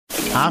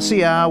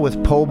RCR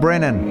with Paul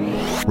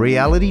Brennan,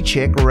 Reality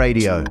Check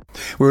Radio.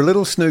 We're a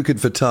little snookered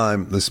for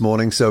time this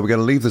morning, so we're going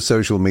to leave the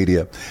social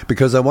media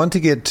because I want to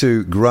get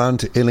to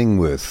Grant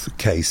Illingworth,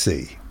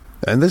 KC.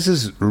 And this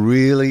is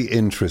really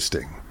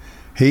interesting.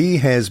 He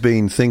has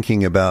been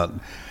thinking about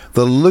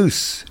the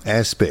loose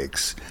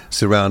aspects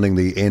surrounding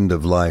the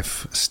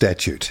end-of-life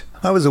statute.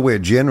 I was aware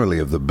generally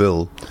of the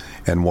bill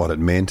and what it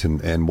meant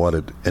and what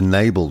it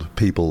enabled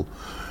people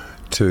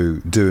to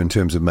do in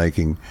terms of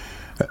making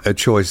a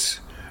choice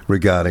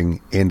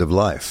regarding end of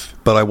life.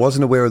 But I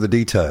wasn't aware of the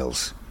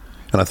details,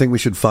 and I think we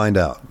should find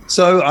out.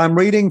 So I'm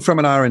reading from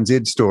an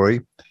RNZ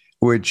story,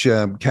 which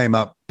came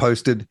up,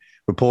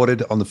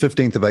 reported on the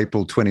 15th of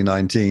April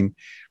 2019,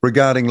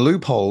 regarding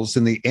loopholes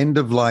in the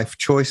end-of-life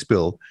choice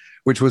bill,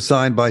 which was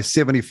signed by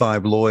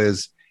 75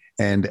 lawyers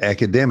and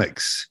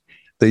academics.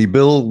 The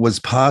bill was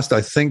passed,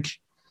 I think,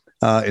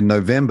 in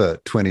November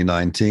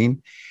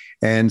 2019,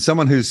 and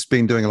someone who's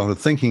been doing a lot of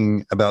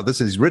thinking about this,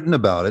 has written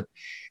about it,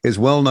 is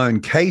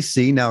well-known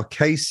KC, now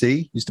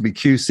KC, used to be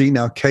QC,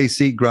 now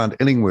KC, Grant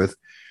Illingworth,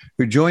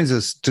 who joins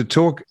us to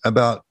talk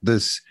about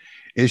this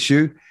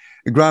issue.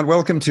 Grant,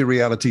 welcome to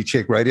Reality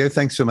Check Radio.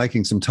 Thanks for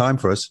making some time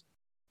for us.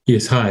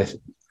 Yes, hi.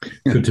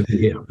 Good to be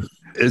here.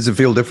 Does it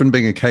feel different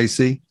being a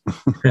KC?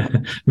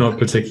 Not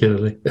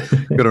particularly.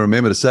 Got to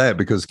remember to say it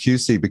because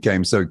QC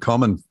became so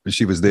common.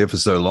 She was there for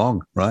so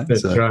long, right?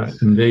 That's right,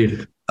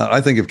 indeed.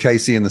 I think of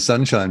KC and the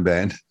Sunshine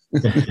Band.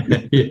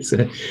 Yes,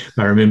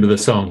 I remember the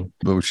song.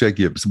 We'll shake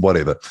you,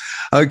 whatever.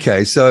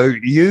 Okay, so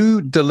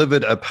you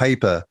delivered a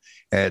paper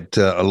at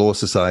a Law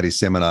Society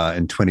seminar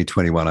in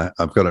 2021.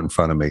 I've got it in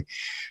front of me,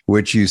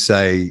 which you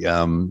say,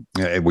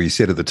 you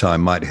said at the time,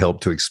 might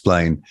help to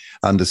explain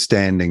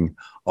understanding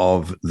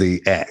of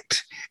the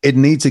Act. It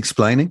needs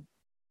explaining?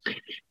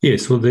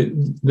 Yes, well,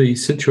 the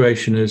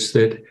situation is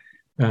that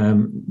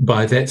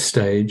by that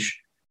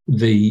stage,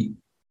 the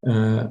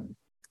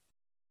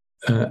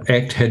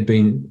Act had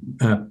been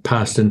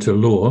passed into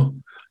law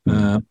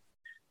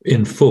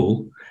in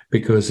full,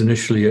 because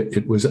initially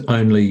it was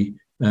only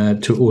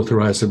to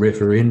authorise a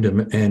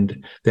referendum,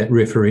 and that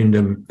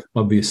referendum,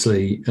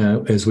 obviously,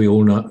 as we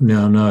all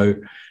now know,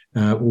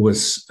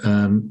 was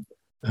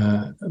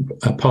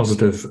a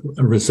positive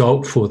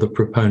result for the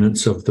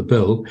proponents of the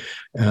bill,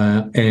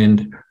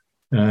 and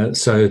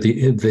so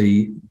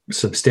the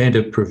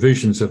substantive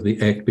provisions of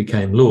the Act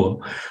became law.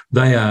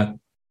 They are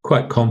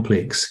quite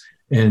complex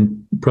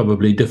and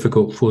probably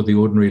difficult for the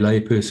ordinary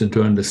layperson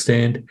to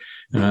understand.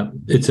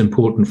 It's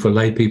important for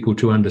lay people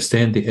to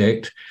understand the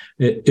Act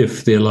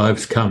if their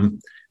lives come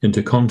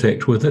into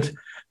contact with it,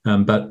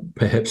 but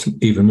perhaps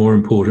even more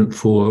important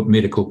for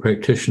medical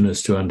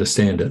practitioners to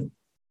understand it.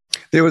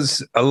 There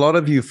was a lot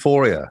of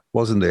euphoria,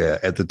 wasn't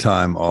there, at the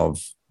time of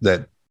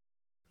that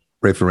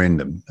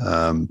referendum?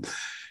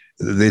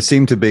 There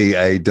seemed to be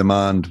a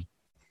demand,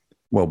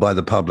 by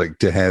the public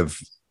to have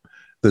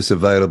this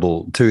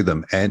available to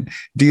them. And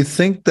do you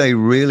think they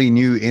really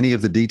knew any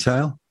of the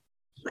detail?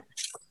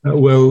 I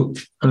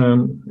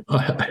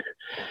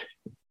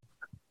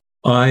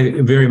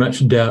very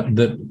much doubt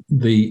that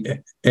the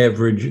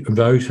average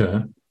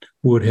voter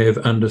would have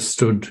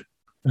understood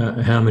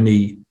how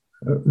many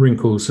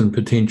wrinkles and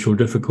potential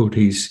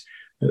difficulties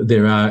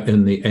there are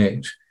in the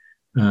Act.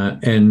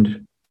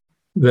 And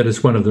that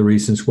is one of the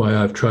reasons why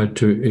I've tried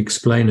to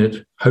explain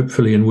it,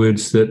 hopefully in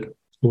words that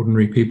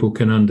ordinary people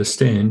can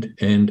understand.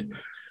 And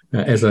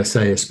as I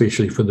say,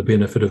 especially for the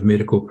benefit of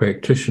medical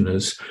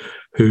practitioners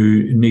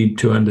who need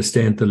to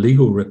understand the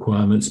legal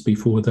requirements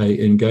before they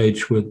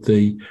engage with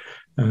the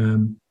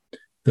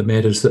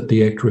matters that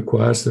the Act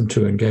requires them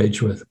to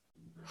engage with.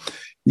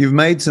 You've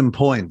made some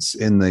points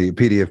in the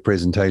PDF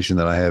presentation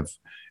that I have in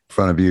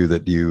front of you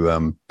that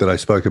that I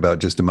spoke about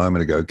just a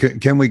moment ago.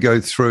 Can we go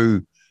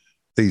through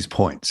these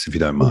points, if you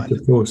don't mind?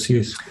 Of course,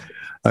 yes.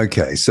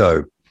 Okay,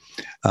 so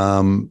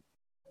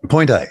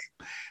point A.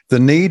 The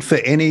need for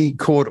any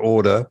court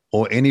order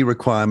or any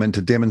requirement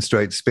to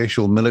demonstrate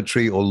special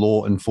military or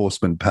law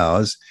enforcement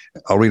powers,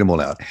 I'll read them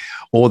all out,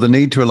 or the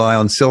need to rely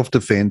on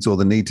self-defense or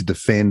the need to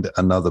defend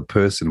another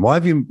person. Why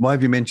have you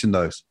mentioned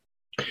those?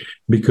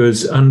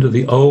 Because under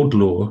the old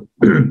law,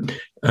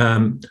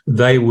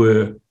 they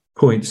were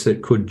points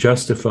that could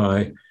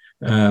justify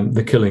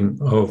the killing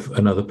of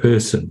another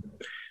person.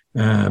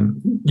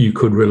 You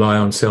could rely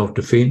on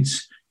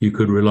self-defense, you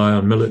could rely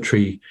on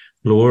military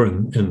law,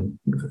 and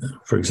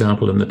for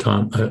example, in a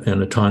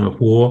time of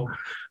war,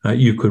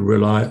 you could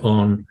rely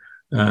on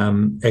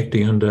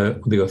acting under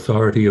the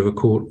authority of a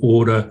court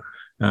order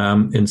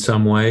in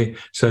some way.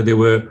 So there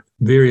were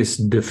various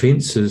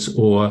defences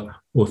or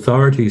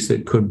authorities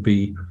that could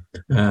be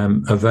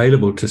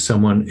available to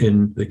someone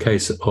in the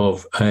case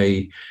of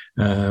a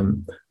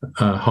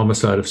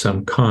homicide of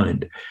some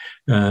kind.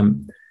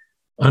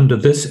 Under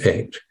this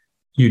Act,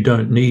 you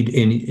don't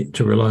need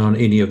to rely on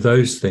any of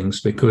those things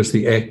because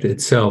the Act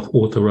itself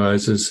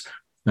authorises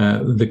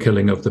the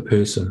killing of the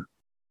person.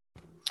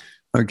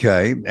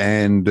 Okay,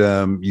 and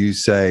you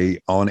say,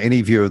 on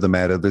any view of the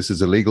matter, this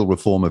is a legal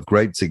reform of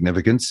great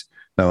significance.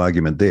 No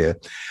argument there.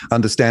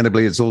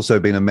 Understandably, it's also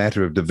been a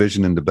matter of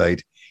division and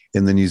debate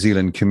in the New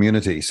Zealand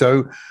community.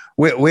 So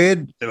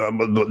where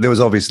there was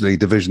obviously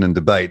division and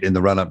debate in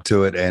the run-up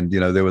to it, and,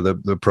 there were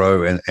the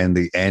pro and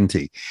the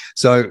anti.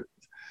 So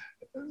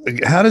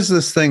how does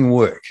this thing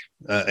work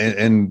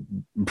in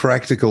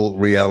practical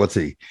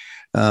reality?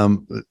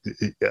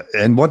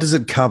 And what does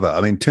it cover?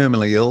 I mean,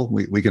 terminally ill,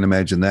 we can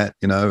imagine that,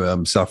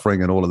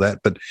 suffering and all of that.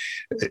 But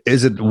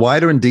is it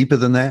wider and deeper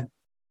than that?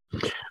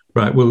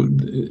 Right. Well,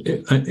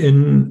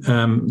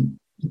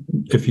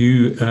 if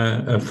you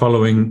are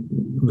following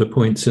the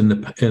points in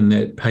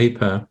that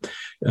paper,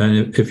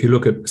 if you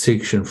look at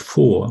section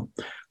 4,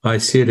 I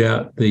set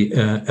out the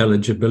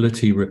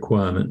eligibility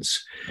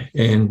requirements,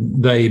 and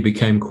they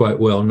became quite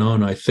well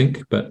known, I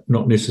think, but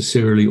not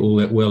necessarily all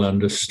that well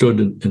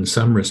understood in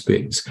some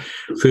respects.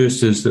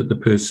 First is that the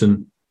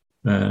person,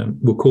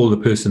 we'll call the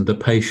person the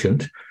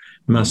patient,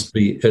 must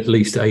be at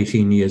least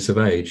 18 years of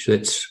age.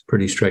 That's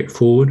pretty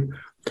straightforward.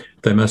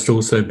 They must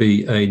also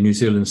be a New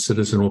Zealand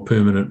citizen or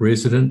permanent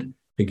resident.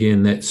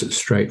 Again, that's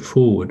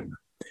straightforward.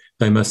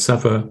 They must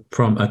suffer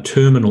from a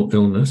terminal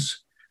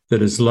illness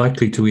that is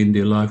likely to end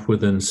their life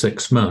within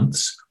 6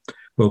 months.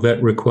 Well,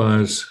 that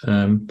requires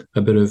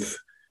a bit of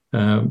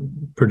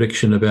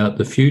prediction about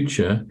the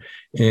future,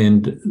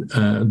 and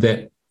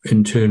that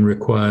in turn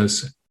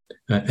requires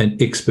an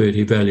expert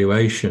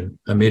evaluation,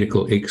 a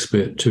medical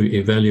expert to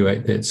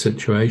evaluate that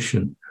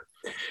situation.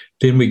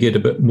 Then we get a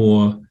bit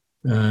more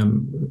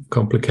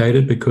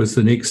complicated, because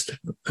the next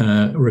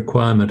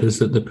requirement is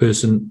that the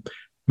person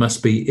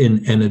must be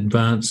in an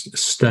advanced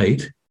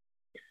state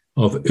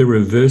of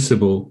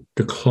irreversible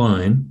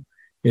decline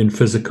in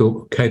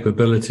physical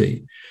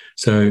capability.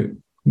 So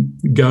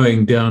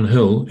going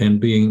downhill and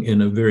being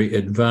in a very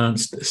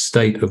advanced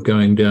state of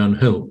going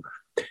downhill.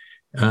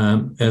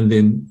 And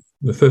then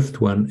the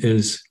fifth one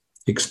is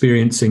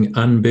experiencing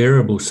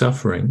unbearable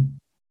suffering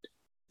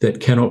that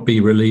cannot be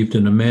relieved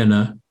in a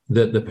manner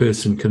that the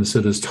person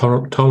considers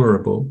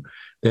tolerable.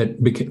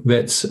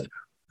 That's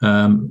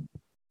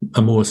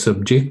a more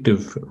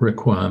subjective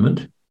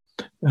requirement,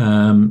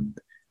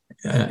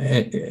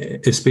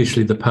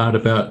 especially the part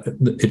about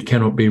it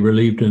cannot be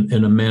relieved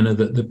in a manner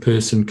that the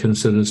person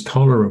considers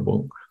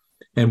tolerable.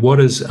 And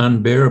what is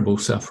unbearable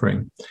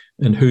suffering?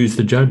 And who's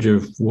the judge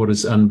of what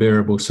is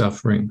unbearable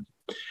suffering?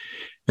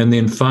 And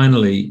then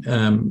finally,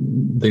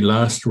 the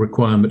last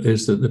requirement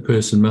is that the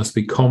person must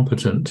be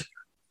competent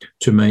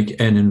to make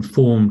an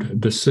informed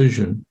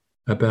decision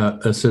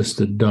about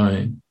assisted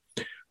dying.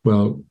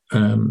 Well,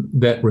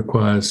 that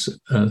requires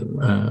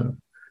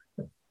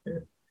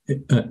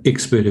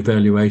expert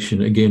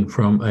evaluation, again,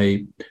 from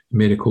a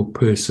medical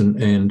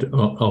person and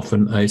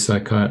often a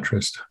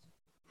psychiatrist.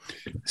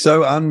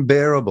 So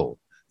unbearable,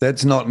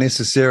 that's not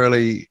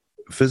necessarily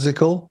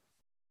physical?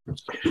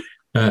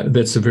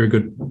 That's a very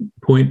good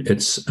point.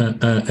 It's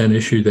an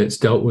issue that's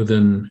dealt with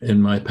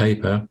in my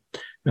paper.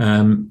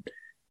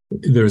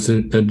 There's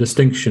a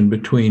distinction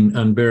between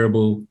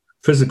unbearable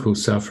physical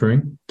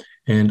suffering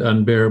and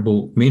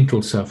unbearable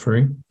mental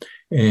suffering,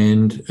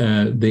 and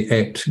the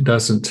Act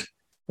doesn't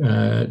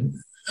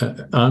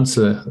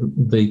answer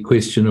the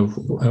question of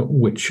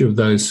which of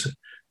those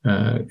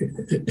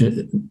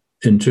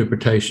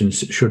interpretations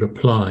should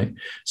apply.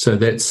 So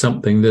that's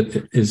something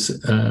that is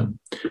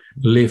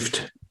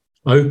left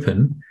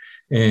open,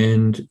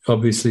 and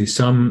obviously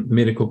some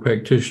medical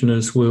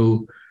practitioners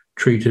will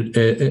treat it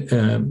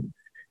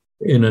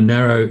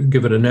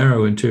give it a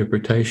narrow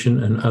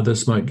interpretation, and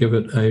others might give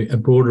it a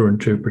broader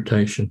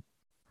interpretation.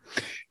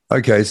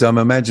 Okay, so I'm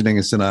imagining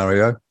a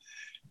scenario,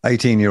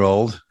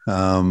 18-year-old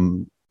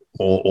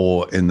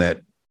or in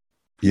that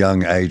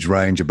young age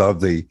range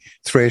above the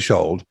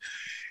threshold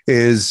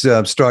is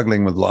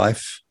struggling with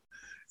life,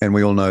 and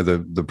we all know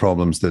the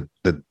problems that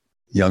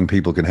young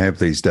people can have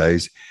these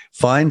days,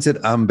 finds it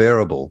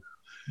unbearable,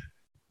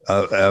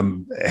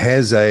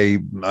 has a,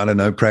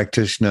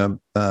 practitioner,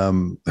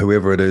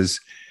 whoever it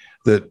is,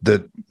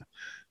 that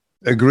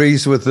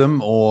agrees with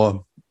them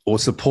or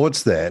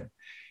supports that.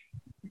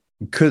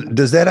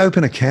 Does that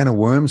open a can of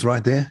worms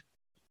right there?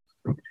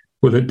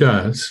 Well, it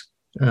does,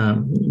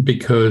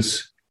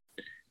 because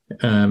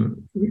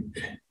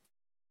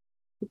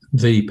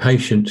the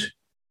patient,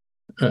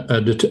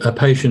 a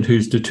patient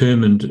who's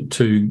determined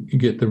to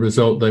get the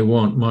result they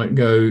want might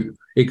go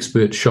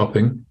expert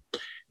shopping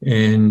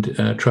and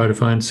try to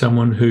find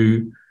someone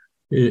who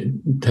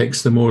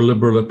takes the more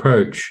liberal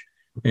approach.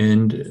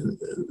 And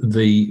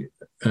the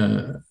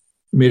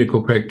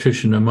medical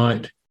practitioner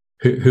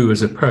who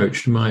is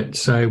approached might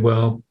say,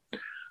 well,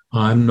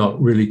 I'm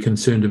not really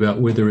concerned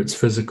about whether it's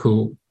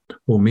physical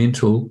or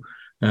mental.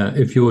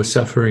 If you're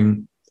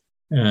suffering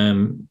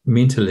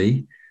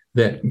mentally,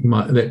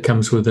 that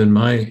comes within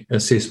my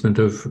assessment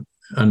of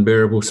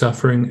unbearable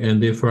suffering,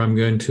 and therefore I'm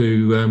going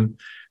to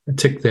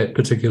tick that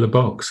particular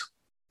box.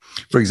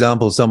 For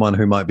example, someone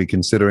who might be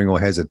considering or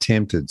has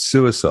attempted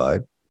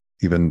suicide,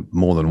 even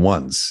more than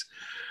once,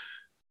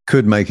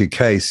 could make a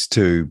case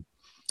to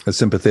a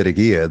sympathetic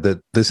ear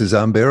that this is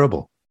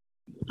unbearable.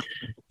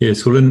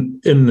 Yes, well, in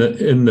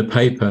the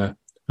paper,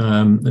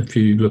 If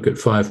you look at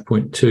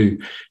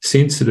 5.2,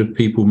 sensitive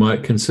people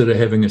might consider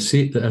having a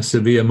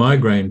severe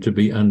migraine to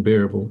be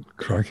unbearable.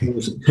 Crikey.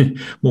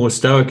 More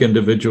stoic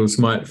individuals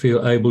might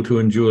feel able to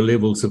endure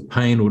levels of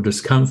pain or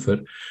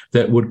discomfort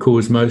that would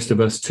cause most of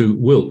us to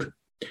wilt.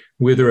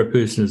 Whether a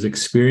person is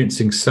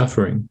experiencing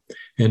suffering,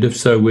 and if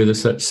so, whether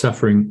such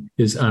suffering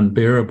is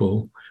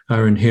unbearable,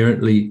 are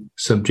inherently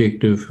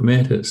subjective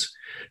matters.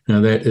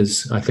 Now, that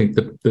is, I think,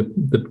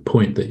 the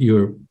point that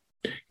you're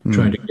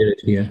trying to get at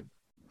here.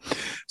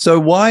 So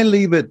why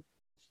leave it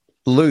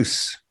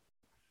loose,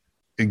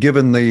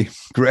 given the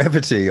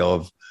gravity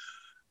of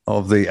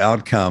the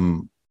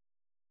outcome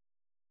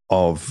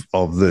of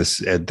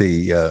this at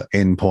the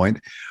end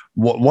point?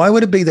 Why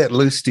would it be that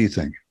loose, do you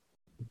think?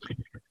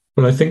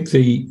 Well, I think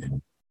the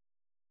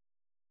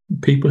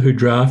people who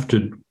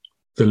drafted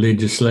the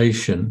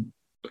legislation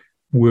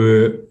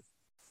were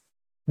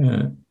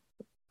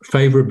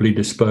favourably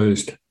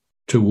disposed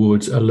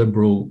towards a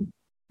liberal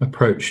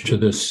approach to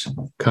this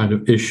kind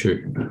of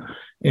issue.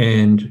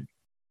 And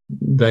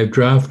they've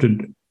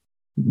drafted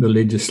the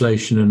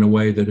legislation in a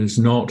way that is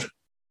not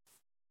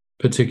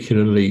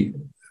particularly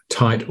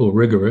tight or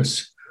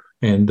rigorous.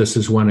 And this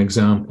is one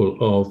example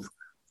of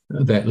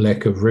that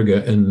lack of rigour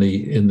in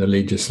the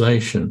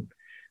legislation.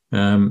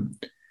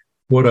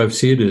 What I've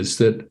said is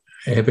that,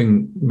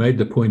 having made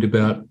the point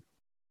about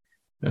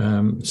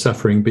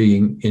suffering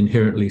being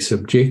inherently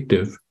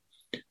subjective,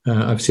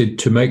 I've said,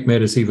 to make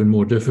matters even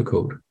more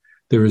difficult,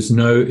 there is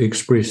no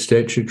express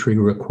statutory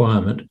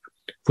requirement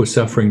for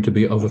suffering to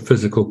be of a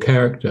physical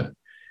character.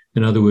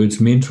 In other words,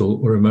 mental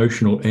or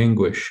emotional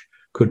anguish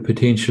could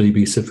potentially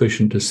be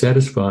sufficient to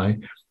satisfy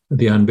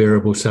the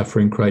unbearable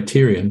suffering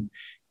criterion,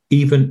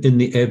 even in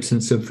the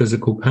absence of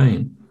physical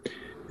pain.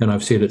 And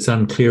I've said it's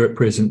unclear at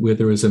present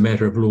whether, as a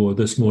matter of law,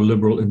 this more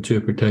liberal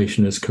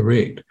interpretation is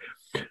correct.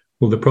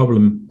 Well, the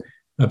problem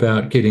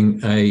about getting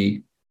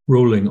a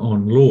ruling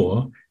on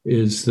law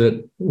is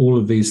that all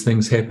of these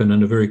things happen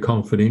in a very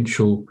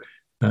confidential,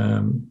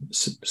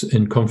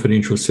 in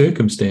confidential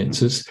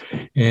circumstances,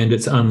 and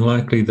it's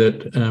unlikely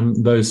that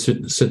those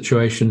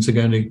situations are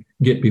going to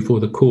get before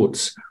the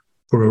courts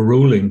for a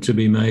ruling to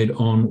be made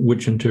on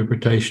which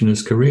interpretation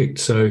is correct.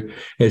 So,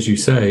 as you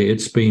say,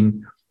 it's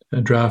been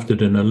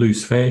drafted in a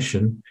loose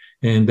fashion,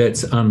 and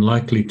that's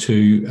unlikely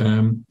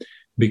to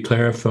be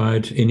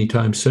clarified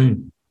anytime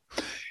soon.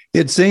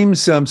 It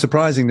seems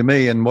surprising to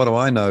me, and what do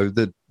I know,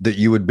 that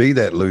you would be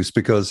that loose,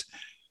 because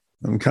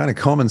kind of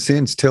common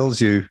sense tells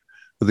you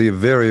the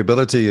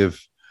variability of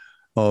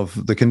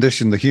the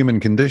condition, the human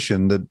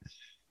condition, that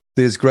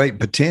there's great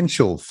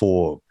potential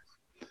for,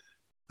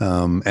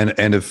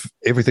 and if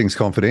everything's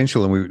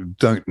confidential and we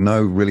don't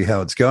know really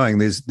how it's going,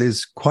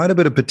 there's quite a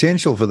bit of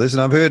potential for this.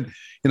 And I've heard,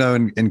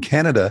 in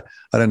Canada,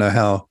 I don't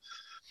know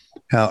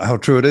how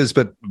true it is,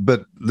 but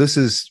this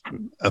is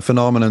a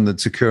phenomenon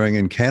that's occurring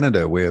in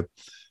Canada where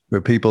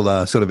people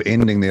are sort of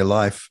ending their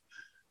life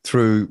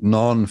through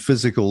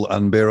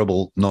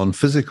unbearable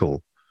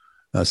non-physical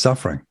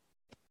suffering.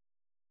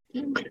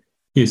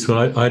 Yes,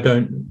 well, I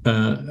don't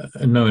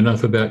know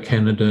enough about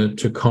Canada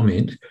to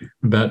comment,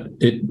 but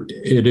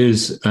it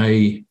is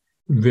a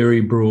very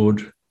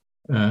broad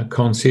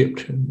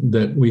concept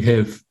that we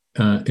have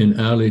in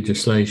our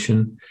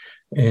legislation.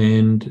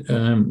 And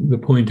the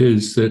point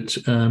is that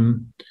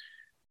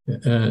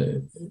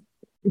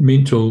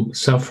mental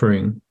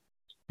suffering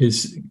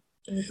is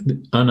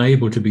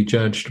unable to be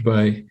judged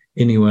by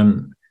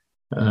anyone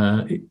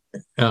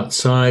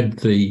outside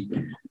the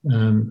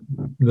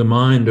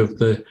mind of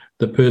the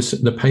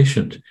person, the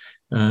patient.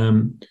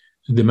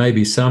 There may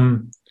be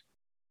some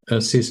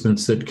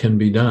assessments that can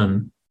be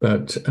done,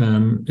 but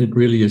it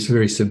really is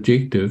very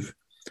subjective.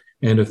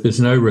 And if there's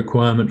no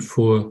requirement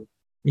for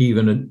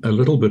even a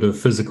little bit of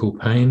physical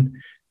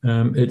pain,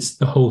 it's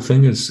the whole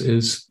thing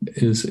is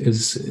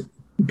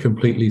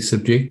completely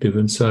subjective.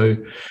 And so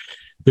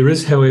there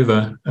is,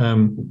 however,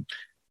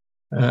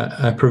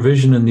 a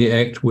provision in the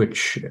Act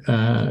which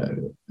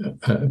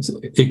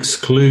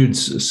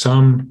excludes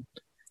some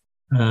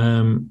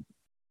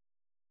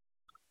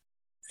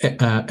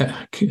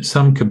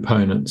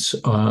components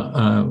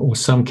or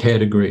some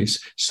categories.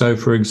 So,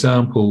 for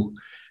example,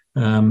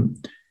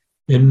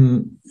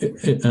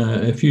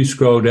 if you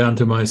scroll down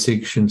to my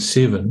section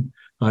 7,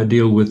 I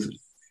deal with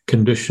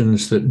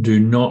conditions that do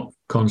not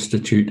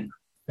constitute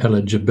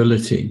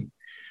eligibility.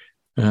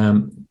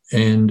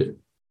 And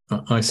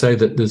I say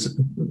that there's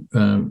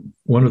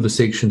one of the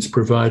sections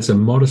provides a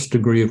modest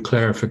degree of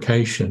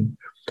clarification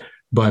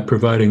by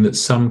providing that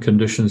some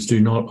conditions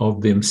do not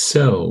of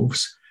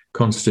themselves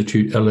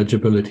constitute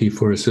eligibility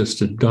for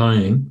assisted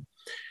dying,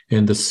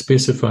 and the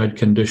specified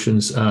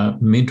conditions are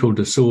mental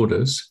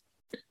disorders,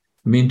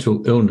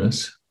 mental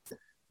illness,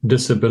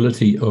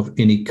 disability of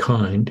any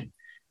kind,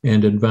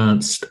 and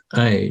advanced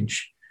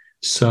age.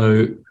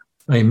 So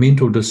a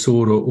mental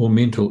disorder or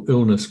mental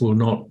illness will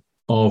not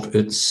of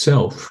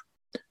itself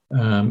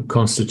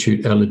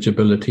constitute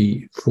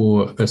eligibility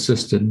for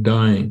assisted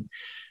dying.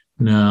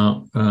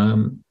 Now,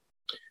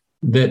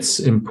 that's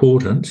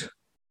important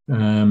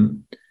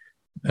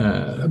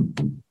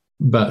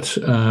but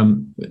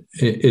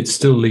it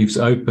still leaves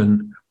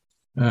open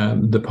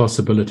the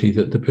possibility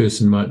that the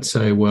person might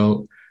say,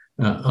 well,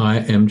 I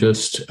am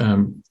just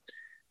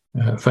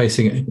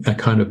facing a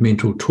kind of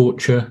mental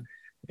torture.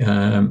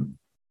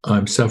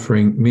 I'm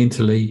suffering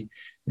mentally,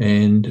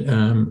 and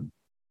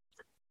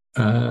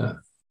I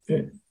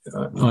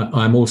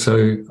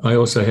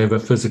also have a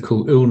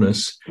physical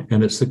illness,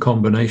 and it's the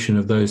combination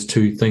of those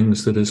two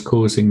things that is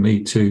causing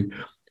me to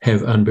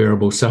have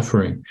unbearable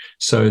suffering.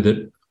 So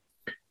that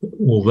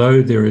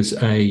although there is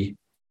a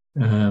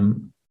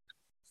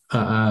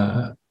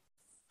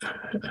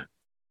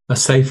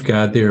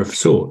safeguard there of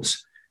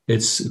sorts,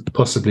 it's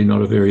possibly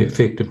not a very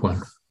effective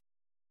one.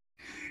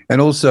 And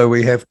also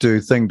we have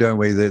to think, don't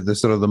we, the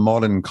sort of the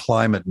modern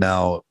climate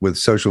now with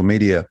social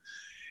media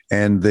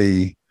and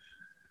the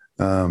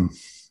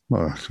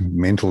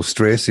mental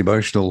stress,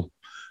 emotional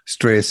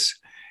stress,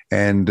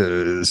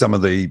 and some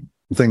of the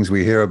things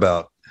we hear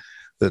about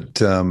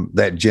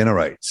that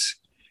generates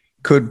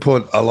could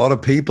put a lot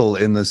of people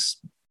in this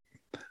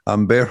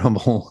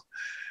unbearable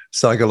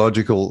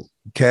psychological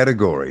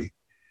category.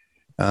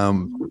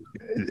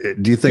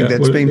 Do you think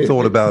that's been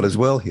thought about as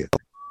well here?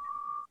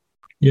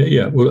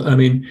 Yeah. Well, I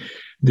mean,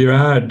 there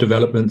are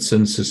developments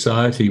in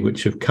society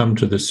which have come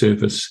to the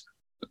surface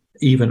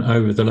even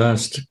over the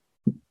last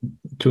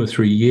 2 or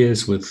 3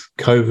 years with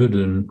COVID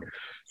and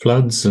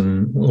floods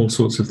and all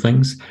sorts of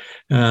things.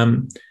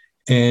 And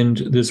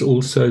there's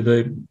also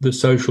the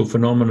social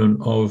phenomenon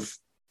of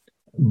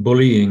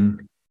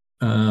bullying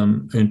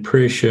and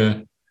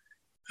pressure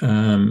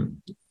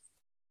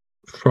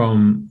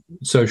from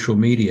social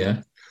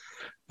media.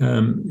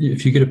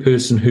 If you get a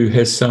person who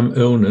has some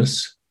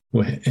illness,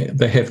 well,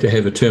 they have to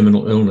have a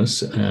terminal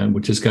illness,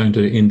 which is going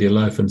to end their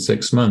life in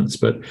 6 months,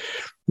 but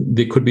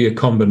there could be a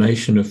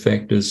combination of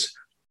factors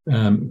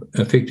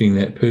affecting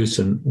that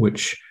person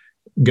which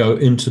go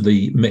into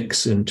the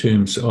mix in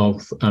terms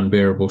of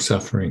unbearable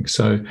suffering.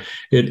 So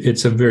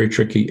it's a very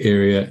tricky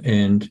area,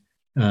 and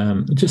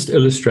it just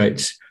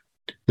illustrates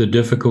the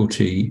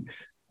difficulty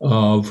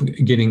of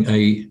getting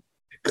a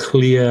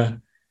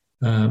clear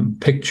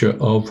picture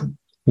of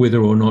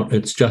whether or not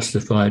it's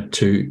justified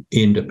to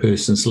end a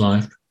person's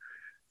life,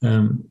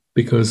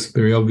 because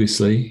very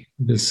obviously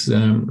this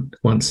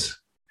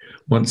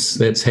once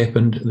that's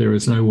happened, there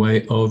is no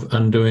way of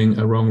undoing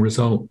a wrong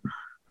result.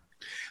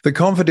 The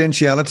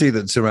confidentiality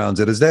that surrounds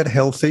it, is that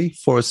healthy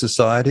for a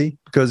society?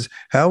 Because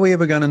how are we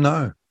ever going to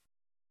know?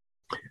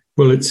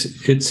 Well,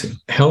 it's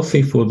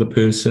healthy for the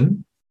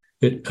person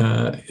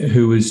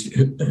who is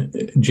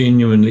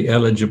genuinely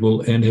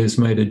eligible and has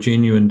made a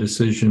genuine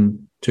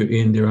decision to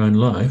end their own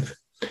life,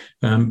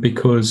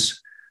 because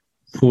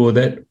for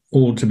that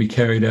all to be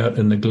carried out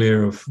in the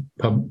glare of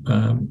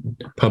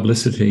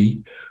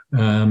publicity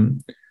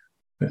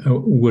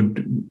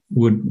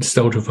would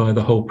stultify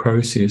the whole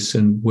process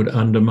and would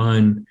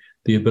undermine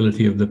the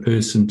ability of the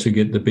person to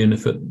get the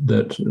benefit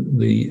that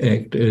the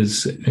Act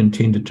is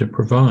intended to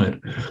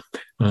provide.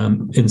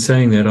 In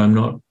saying that, I'm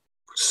not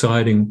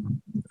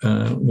siding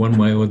one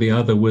way or the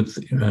other with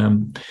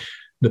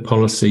the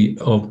policy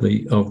of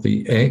the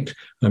Act.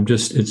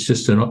 It's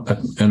just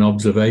an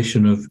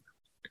observation of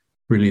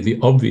really the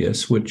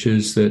obvious, which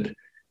is that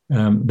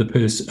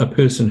a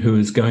person who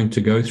is going to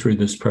go through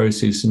this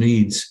process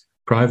needs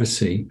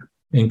privacy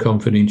and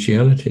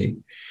confidentiality,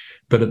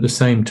 but at the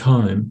same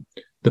time,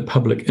 the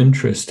public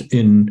interest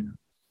in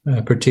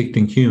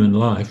protecting human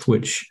life,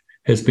 which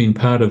has been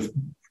part of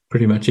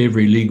pretty much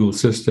every legal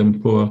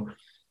system for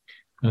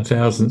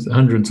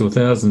hundreds or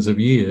thousands of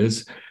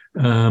years,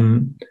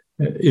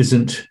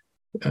 isn't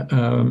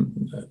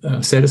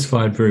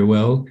satisfied very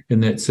well in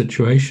that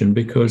situation,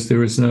 because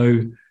there is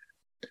no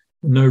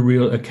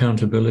real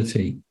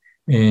accountability,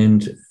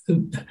 and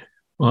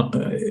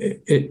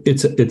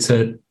it's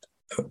a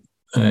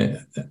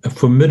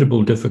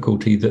formidable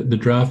difficulty that the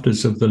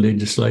drafters of the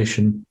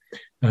legislation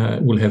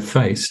will have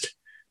faced,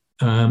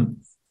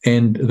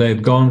 and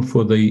they've gone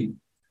for the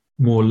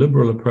more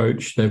liberal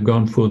approach. They've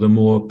gone for the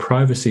more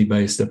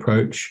privacy-based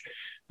approach,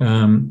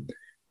 and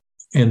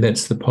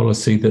that's the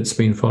policy that's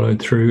been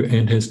followed through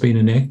and has been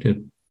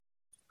enacted.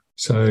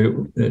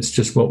 So it's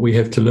just what we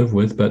have to live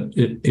with, but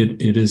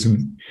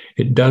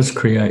it does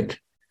create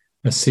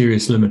a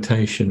serious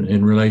limitation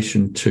in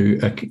relation to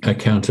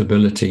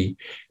accountability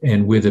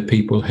and whether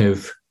people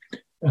have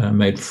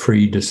made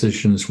free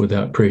decisions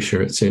without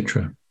pressure,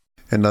 etc.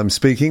 And I'm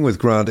speaking with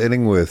Grant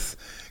Illingworth,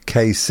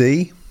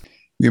 KC.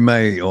 You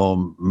may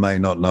or may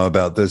not know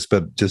about this,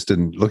 but just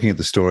in looking at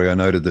the story, I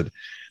noted that the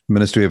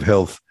Ministry of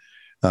Health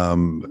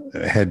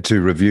had to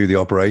review the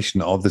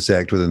operation of this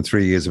Act within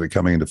 3 years of it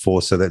coming into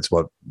force. So that's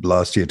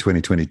last year,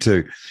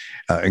 2022,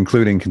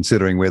 including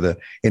considering whether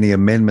any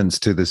amendments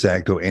to this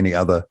Act or any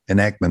other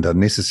enactment are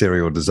necessary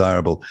or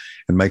desirable,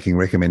 and making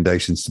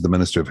recommendations to the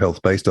Minister of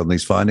Health based on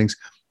these findings.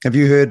 Have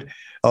you heard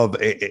of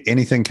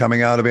anything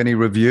coming out of any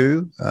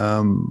review,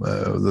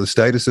 the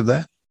status of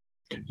that?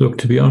 Look,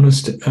 to be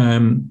honest,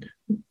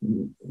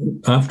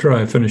 after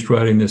I finished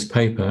writing this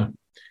paper,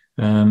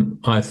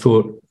 I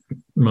thought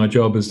my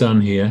job is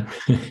done here.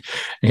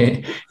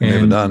 And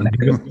Never done.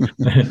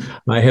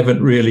 I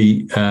haven't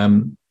really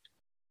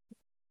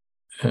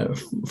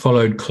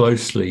followed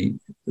closely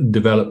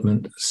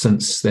development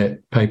since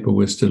that paper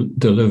was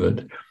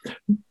delivered.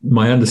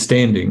 My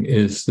understanding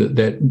is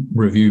that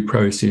review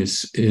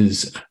process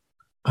is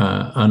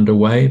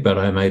underway, but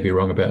I may be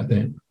wrong about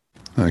that.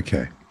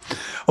 Okay.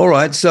 All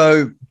right.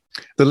 So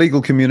the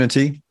legal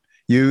community,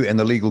 you and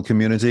the legal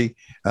community,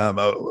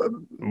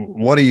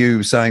 what are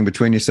you saying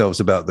between yourselves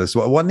about this?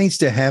 What needs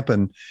to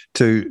happen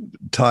to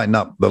tighten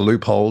up the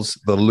loopholes,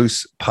 the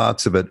loose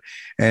parts of it?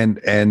 And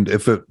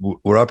if it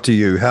were up to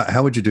you,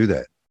 how would you do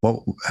that?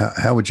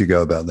 How would you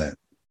go about that?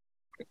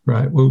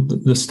 Right. Well,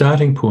 the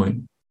starting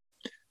point,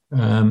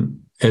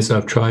 as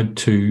I've tried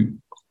to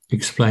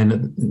explain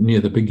it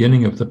near the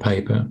beginning of the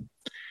paper,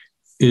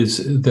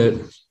 is that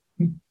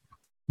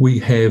we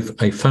have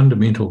a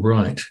fundamental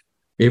right.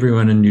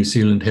 Everyone in New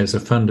Zealand has a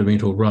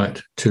fundamental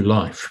right to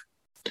life,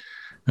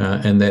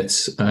 and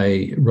that's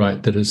a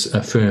right that is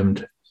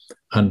affirmed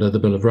under the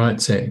Bill of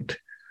Rights Act,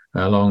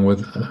 along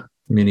with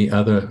many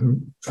other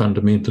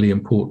fundamentally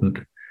important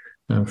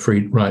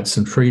free rights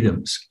and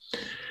freedoms.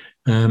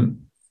 The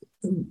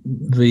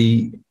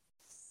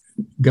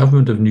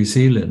government of New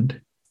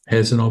Zealand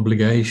has an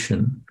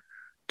obligation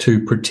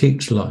to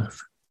protect life,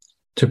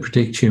 to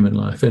protect human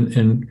life,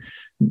 and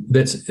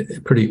that's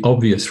pretty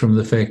obvious from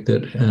the fact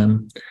that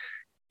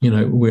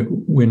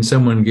when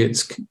someone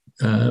gets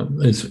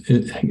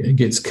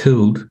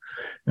killed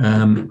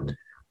in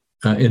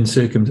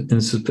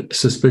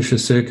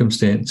suspicious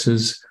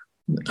circumstances,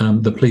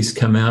 the police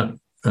come out,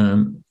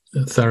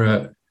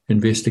 thorough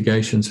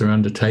investigations are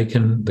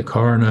undertaken, the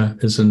coroner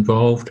is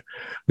involved.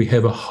 We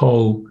have a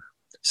whole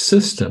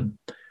system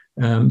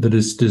that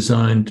is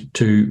designed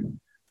to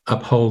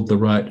uphold the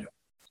right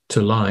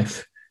to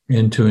life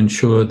and to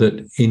ensure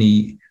that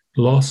any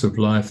loss of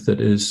life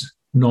that is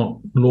not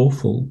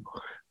lawful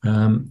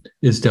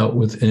is dealt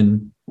with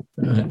in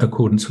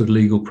accordance with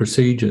legal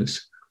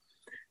procedures.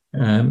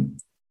 The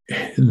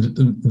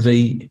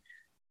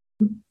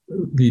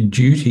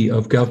duty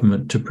of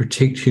government to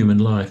protect human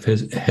life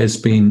has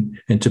been,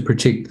 and to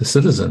protect the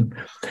citizen,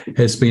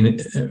 has been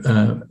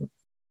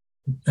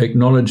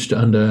acknowledged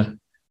under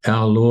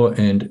our law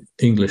and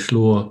English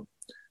law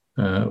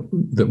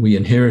that we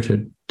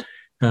inherited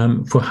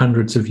for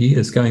hundreds of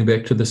years, going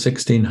back to the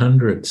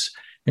 1600s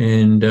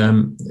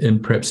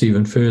and perhaps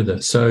even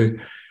further. So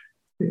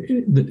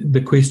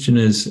the question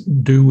is,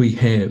 do we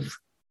have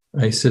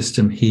a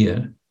system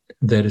here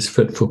that is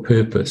fit for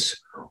purpose,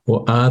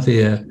 or are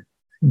there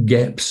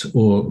gaps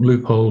or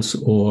loopholes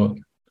or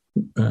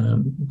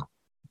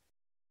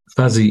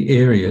fuzzy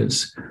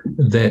areas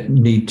that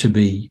need to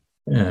be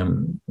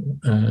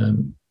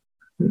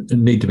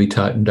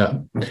tightened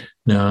up?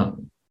 Now,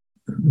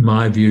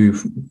 my view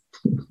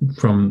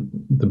from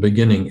the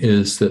beginning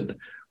is that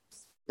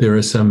there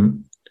are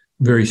some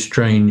very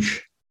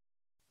strange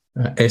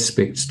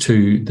aspects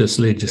to this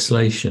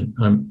legislation.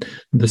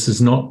 This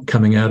is not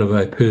coming out of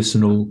a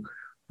personal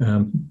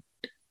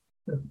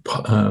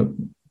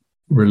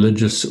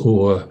religious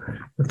or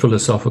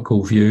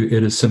philosophical view.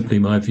 It is simply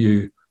my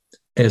view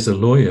as a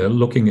lawyer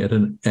looking at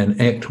an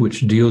act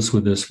which deals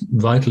with this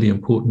vitally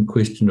important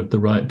question of the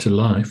right to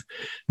life.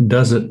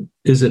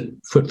 Is it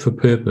fit for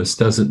purpose?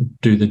 Does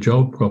it do the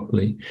job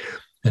properly?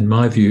 And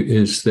my view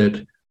is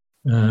that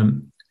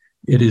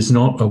it is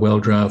not a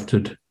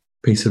well-drafted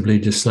piece of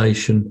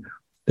legislation.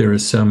 There are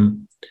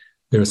some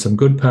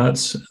good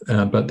parts,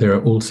 but there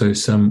are also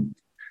some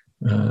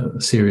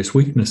serious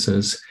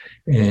weaknesses,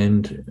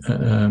 and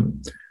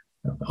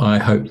I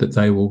hope that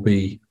they will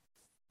be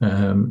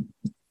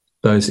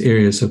those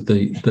areas of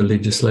the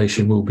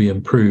legislation will be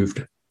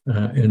improved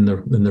in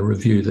the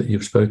review that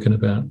you've spoken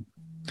about.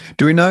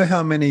 Do we know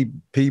how many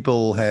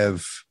people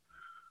have,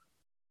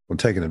 well,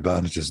 taken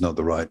advantage is not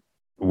the right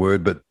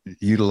word, but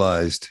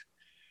utilised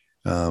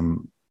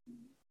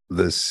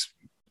this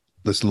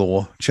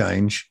law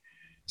change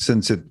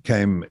since it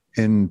came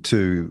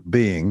into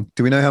being?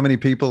 Do we know how many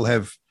people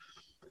have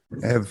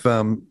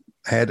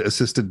had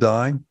assisted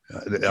dying?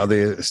 Are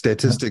there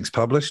statistics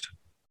published?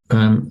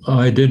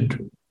 I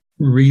did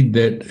read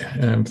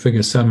that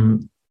figure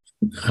some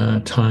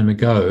time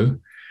ago,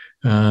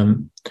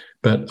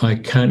 but I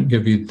can't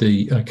give you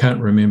I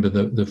can't remember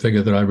the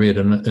figure that I read,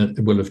 and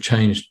it will have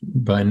changed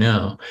by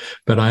now.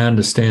 But I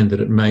understand that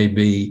it may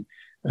be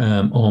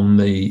on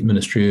the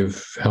Ministry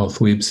of Health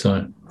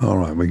website. All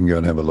right, we can go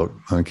and have a look.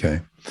 Okay.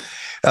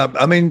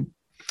 I mean,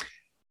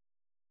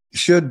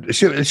 should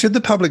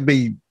the public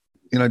be,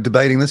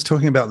 debating this,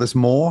 talking about this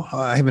more?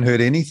 I haven't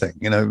heard anything.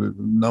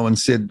 No one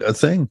said a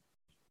thing.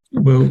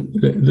 Well,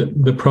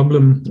 the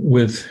problem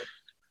with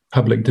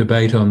public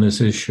debate on this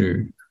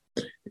issue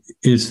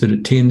is that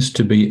it tends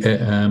to be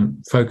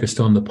focused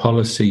on the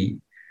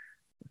policy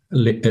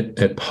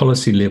at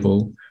policy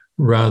level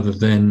rather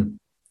than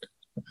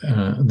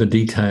the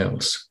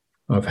details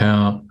of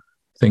how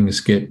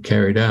things get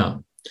carried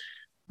out.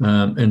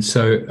 And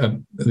so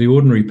the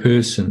ordinary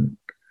person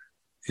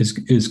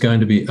is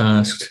going to be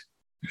asked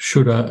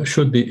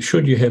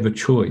should you have a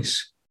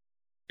choice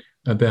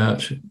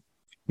about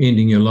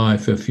ending your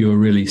life if you're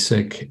really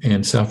sick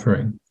and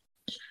suffering?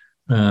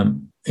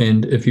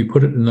 And if you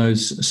put it in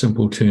those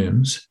simple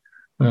terms,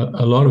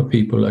 a lot of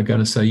people are going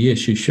to say,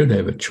 yes, you should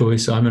have a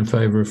choice. I'm in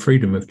favour of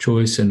freedom of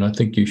choice, and I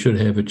think you should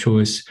have a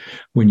choice.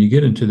 When you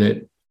get into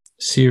that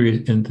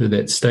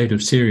state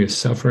of serious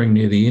suffering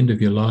near the end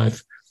of your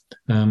life,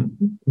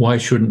 why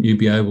shouldn't you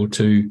be able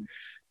to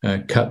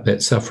cut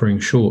that suffering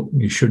short?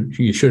 You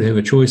should have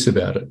a choice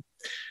about it.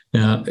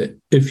 Now,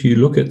 if you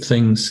look at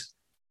things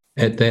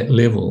at that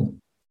level,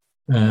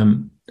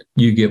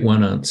 you get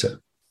one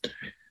answer.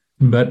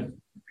 But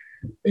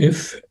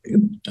if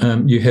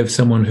you have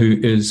someone who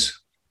is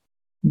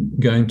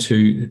going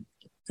to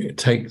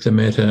take the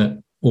matter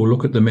or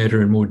look at the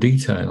matter in more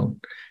detail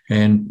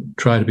and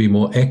try to be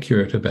more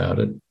accurate about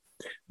it,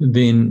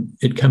 then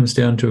it comes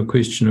down to a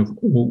question of,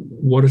 well,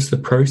 what is the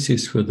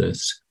process for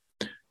this?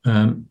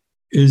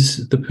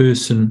 Is the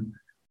person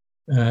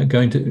the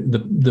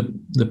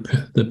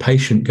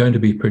patient going to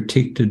be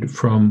protected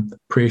from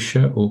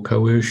pressure or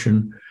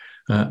coercion?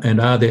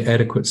 And are there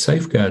adequate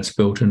safeguards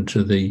built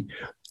into the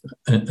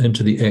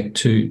act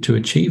to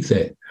achieve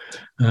that?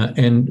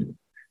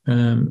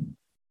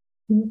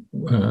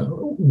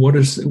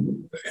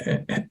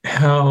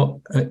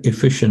 How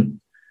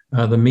efficient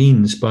are the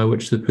means by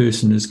which the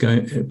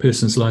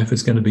person's life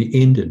is going to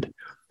be ended?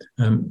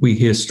 We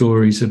hear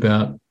stories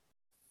about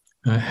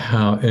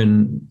how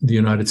in the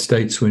United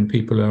States, when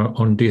people are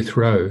on death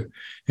row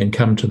and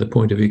come to the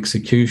point of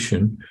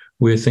execution,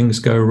 where things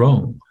go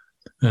wrong,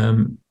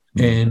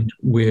 and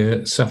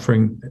where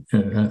suffering,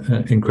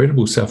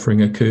 incredible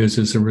suffering, occurs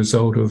as a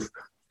result of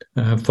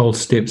false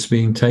steps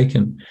being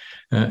taken.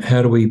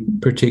 How do we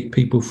protect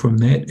people from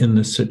that in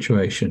this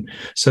situation?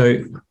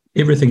 So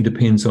everything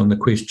depends on the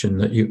question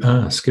that you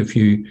ask. If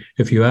you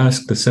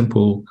ask the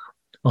simple,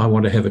 I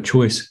want to have a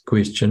choice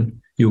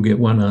question, you'll get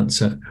one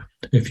answer.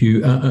 If you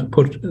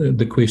put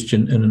the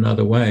question in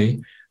another way,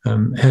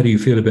 how do you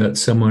feel about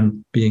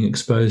someone being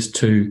exposed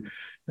to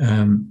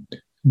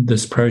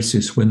this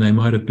process when they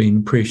might have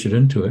been pressured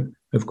into it?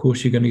 Of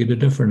course, you're going to get a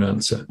different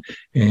answer.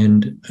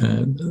 And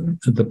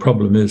the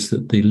problem is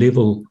that the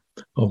level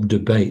of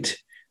debate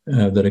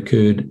that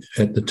occurred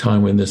at the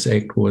time when this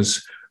act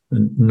was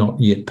not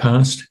yet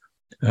passed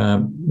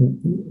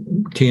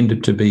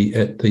tended to be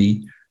at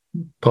the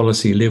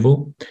policy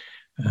level.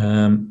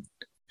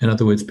 In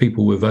other words,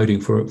 people were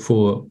voting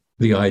for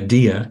the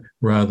idea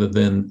rather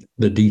than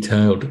the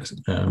detailed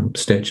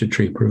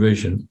statutory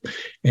provision.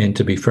 And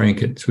to be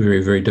frank, it's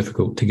very, very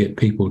difficult to get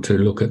people to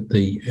look at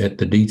the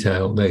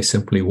detail. They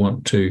simply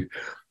want to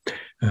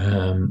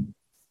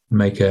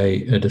make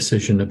a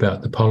decision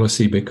about the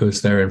policy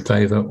because they're in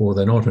favour or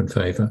they're not in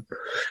favour.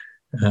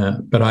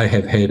 But I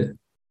have had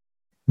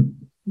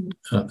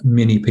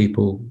many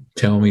people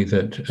tell me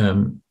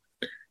that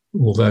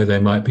although they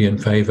might be in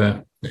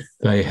favour,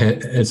 they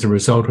had, as a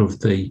result of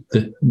the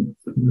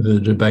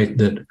debate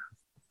that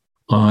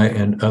I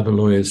and other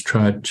lawyers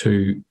tried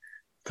to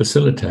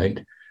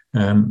facilitate,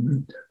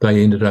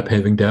 they ended up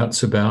having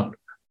doubts about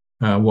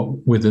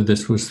whether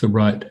this was the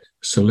right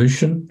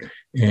solution,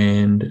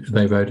 and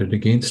they voted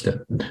against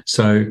it.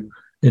 So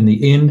in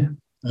the end,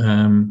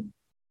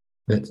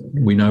 that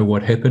we know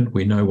what happened,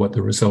 we know what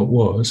the result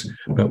was,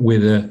 but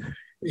whether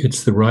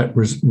it's the right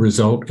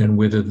result and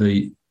whether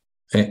the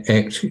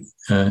act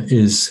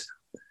is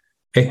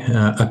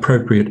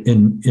appropriate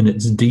in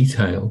its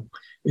detail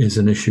is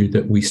an issue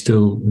that we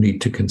still need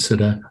to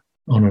consider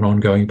on an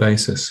ongoing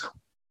basis.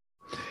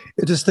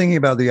 Just thinking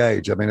about the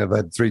age, I mean, I've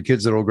had 3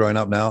 kids that are all grown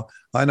up now.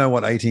 I know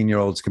what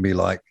 18-year-olds can be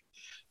like.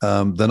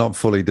 They're not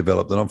fully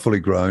developed. They're not fully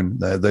grown.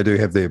 They do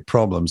have their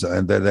problems,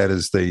 and that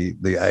is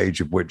the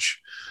age of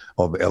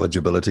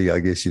eligibility, I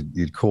guess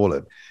you'd call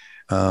it.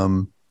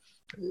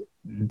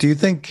 Do you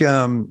think,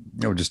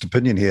 just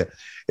opinion here,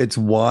 it's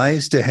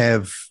wise to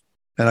have,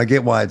 and I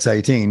get why it's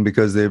 18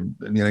 because you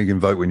can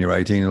vote when you're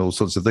 18 and all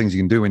sorts of things you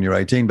can do when you're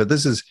 18, but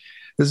this is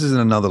in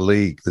another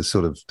league, this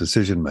sort of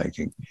decision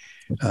making.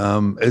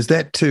 Is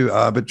that too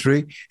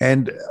arbitrary?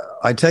 And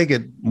I take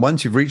it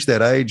once you've reached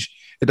that age,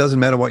 it doesn't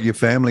matter what your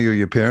family or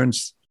your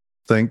parents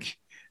think.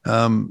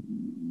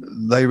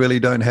 They really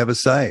don't have a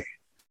say.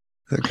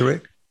 Is that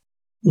correct?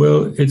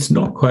 Well, it's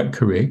not quite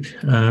correct.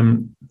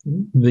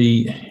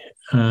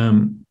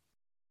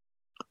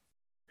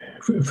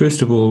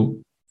 First of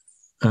all,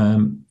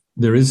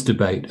 there is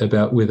debate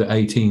about whether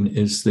 18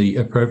 is the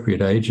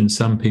appropriate age, and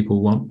some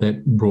people want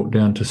that brought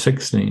down to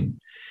 16.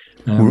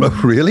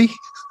 Really?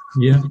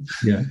 Yeah.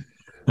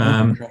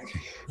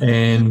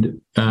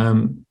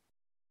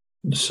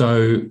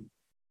 So,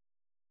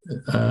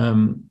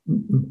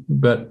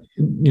 but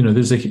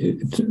there's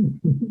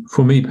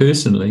for me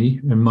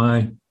personally, in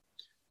my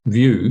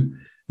view,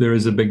 there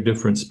is a big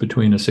difference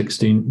between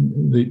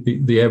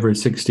the average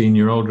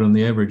 16-year-old and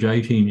the average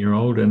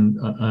 18-year-old,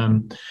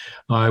 and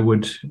I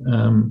would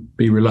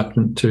be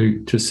reluctant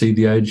to see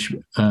the age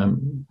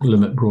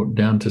limit brought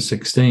down to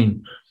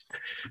 16.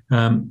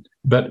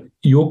 But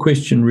your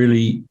question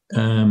really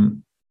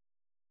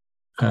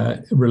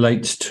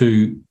relates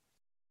to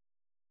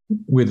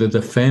whether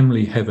the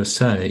family have a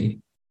say,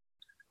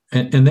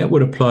 and that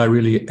would apply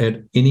really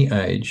at any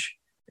age.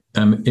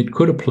 It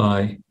could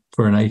apply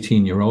for an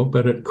 18-year-old,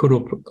 but it could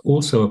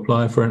also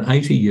apply for an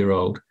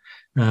 80-year-old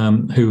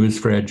who is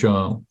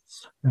fragile.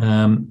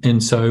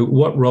 And so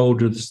what role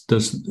does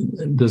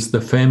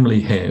the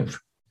family have?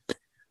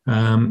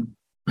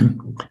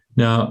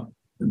 Now,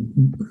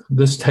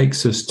 this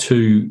takes us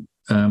to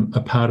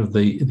a part of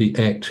the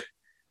Act,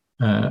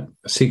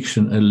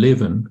 Section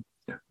 11,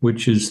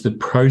 which is the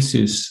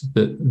process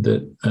that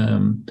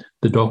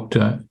the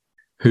doctor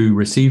who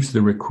receives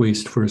the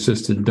request for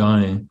assisted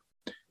dying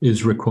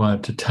is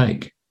required to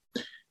take.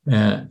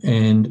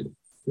 And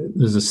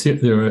there is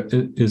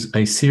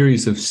a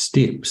series of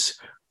steps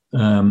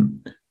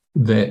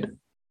that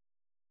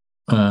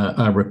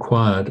are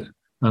required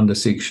under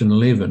Section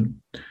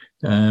 11.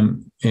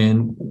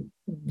 And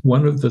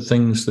one of the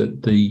things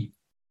that the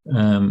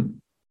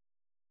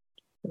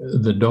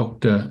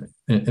doctor,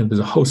 and there's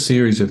a whole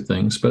series of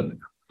things, but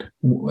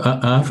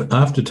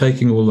after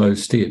taking all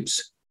those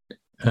steps,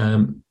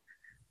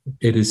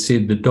 it is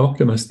said the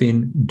doctor must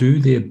then do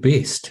their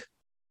best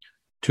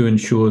to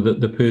ensure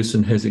that the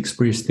person has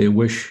expressed their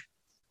wish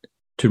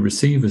to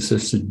receive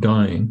assisted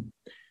dying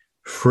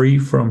free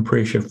from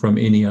pressure from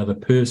any other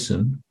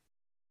person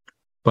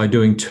by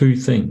doing two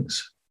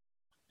things.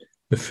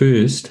 The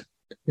first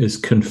is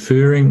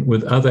conferring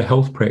with other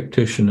health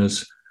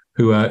practitioners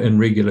who are in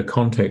regular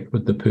contact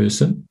with the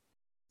person.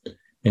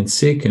 And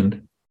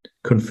second,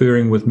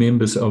 conferring with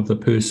members of the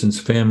person's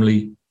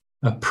family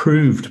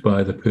approved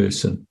by the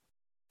person.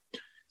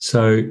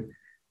 So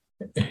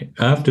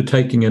after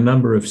taking a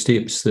number of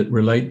steps that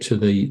relate to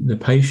the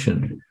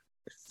patient,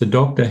 the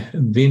doctor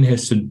then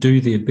has to do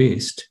their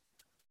best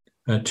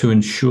to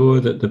ensure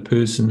that the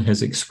person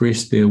has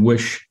expressed their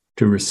wish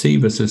to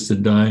receive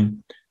assisted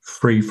dying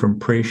free from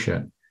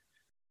pressure.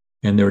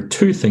 And there are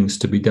two things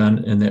to be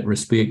done in that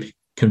respect: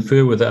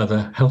 confer with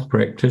other health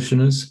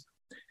practitioners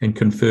and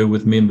confer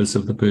with members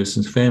of the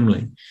person's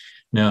family.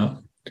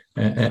 Now,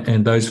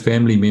 and those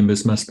family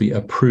members must be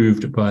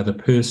approved by the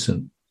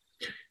person.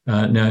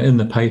 Now, in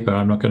the paper,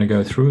 I'm not going to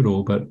go through it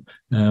all, but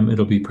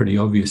it'll be pretty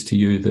obvious to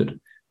you that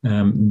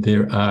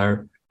there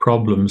are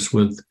problems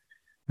with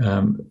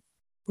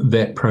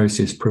that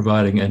process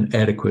providing an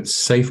adequate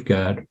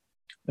safeguard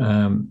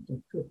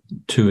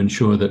to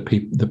ensure that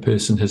the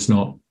person has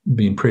not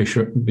been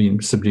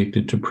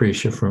subjected to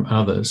pressure from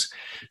others.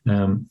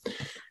 And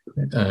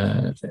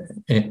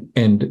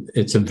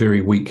it's a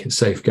very weak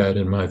safeguard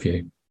in my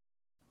view.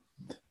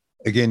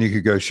 Again, you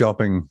could go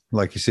shopping,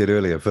 like you said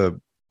earlier, for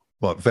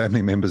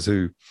family members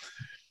who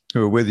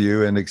are with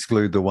you and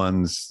exclude the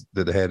ones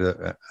that had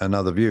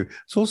another view.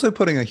 It's also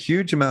putting a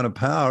huge amount of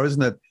power,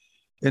 isn't it,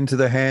 into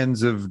the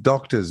hands of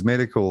doctors,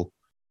 medical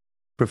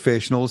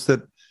professionals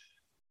that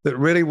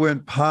really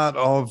weren't part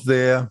of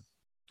their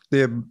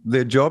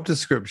job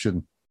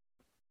description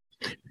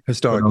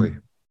historically.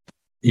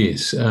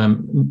 Yes,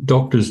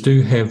 doctors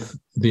do have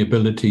the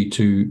ability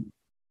to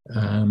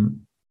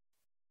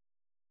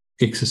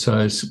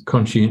exercise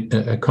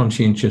a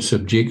conscientious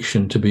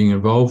objection to being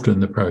involved in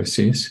the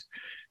process,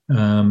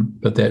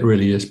 but that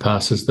really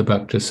passes the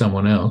buck to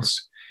someone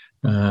else.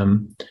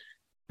 And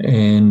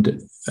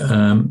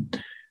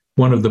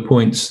one of the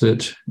points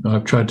that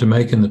I've tried to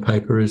make in the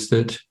paper is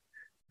that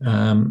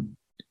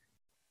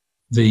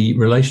the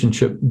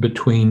relationship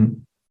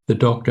between the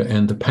doctor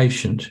and the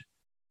patient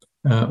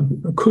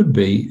could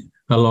be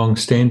a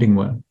long-standing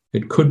one.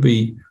 It could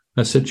be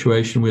a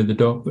situation where the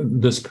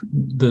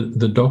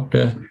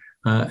doctor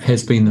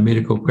has been the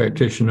medical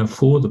practitioner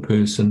for the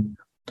person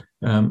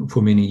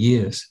for many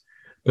years.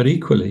 But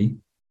equally,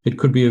 it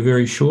could be a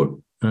very short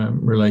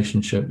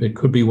relationship. It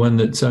could be one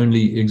that's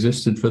only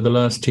existed for the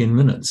last 10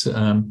 minutes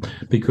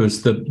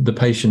because the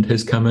patient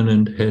has come in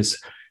and has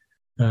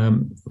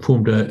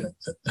formed a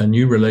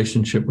new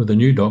relationship with a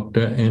new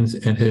doctor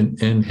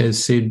and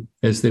has said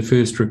as their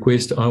first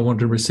request, I want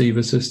to receive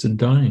assisted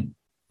dying.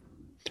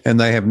 And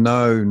they have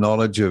no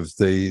knowledge of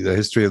the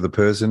history of the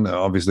person.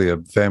 Obviously, a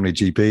family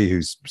GP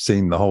who's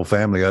seen the whole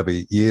family over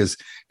years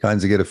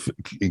kind of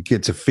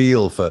gets a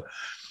feel for,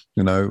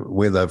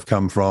 where they've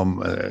come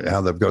from,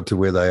 how they've got to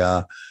where they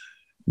are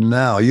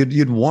now.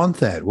 You'd want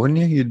that, wouldn't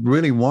you? You'd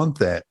really want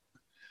that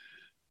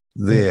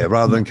there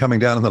rather than coming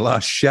down in the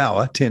last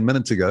shower 10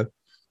 minutes ago.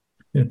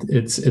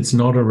 It's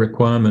not a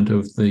requirement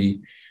of the...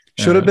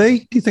 Should it be?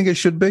 Do you think it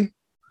should be?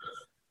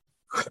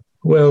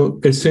 Well,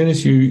 as soon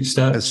as you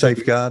start... A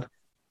safeguard?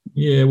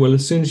 Yeah, well,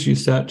 as soon as you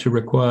start to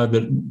require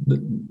that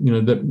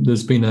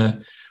there's been a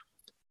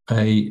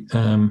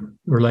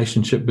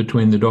relationship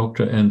between the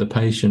doctor and the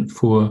patient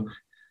for,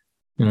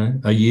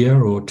 a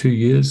year or 2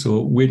 years,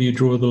 or where do you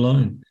draw the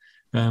line?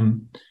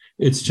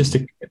 It's just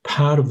a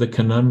part of the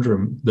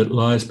conundrum that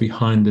lies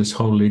behind this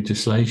whole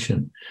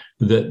legislation,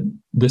 that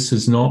this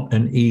is not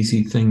an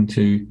easy thing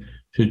to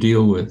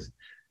deal with.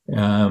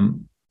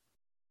 And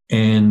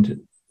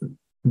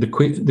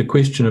the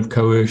question of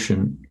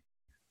coercion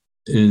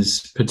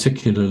is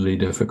particularly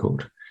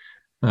difficult.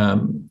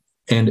 And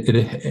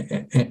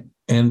the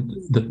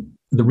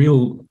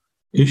real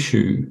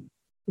issue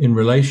in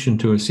relation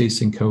to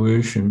assessing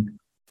coercion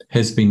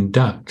has been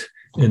ducked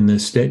in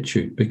this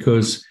statute,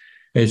 because,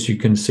 as you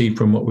can see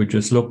from what we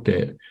just looked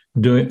at,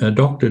 a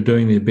doctor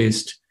doing their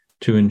best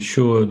to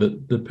ensure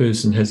that the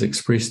person has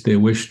expressed their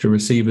wish to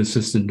receive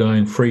assisted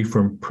dying free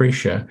from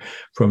pressure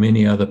from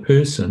any other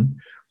person.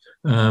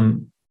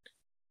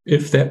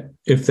 If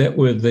that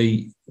were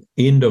the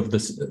end of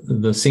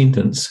the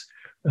sentence,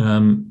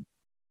 the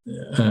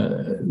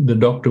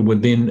doctor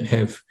would then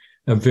have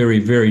a very,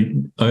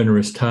 very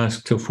onerous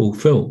task to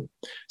fulfill.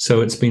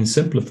 So it's been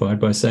simplified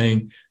by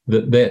saying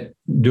that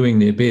doing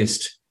their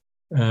best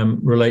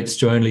relates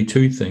to only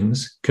two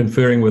things: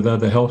 conferring with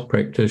other health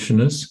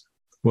practitioners.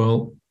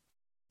 Well,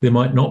 there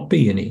might not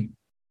be any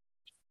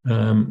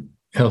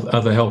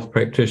other health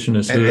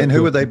practitioners. And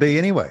who would they be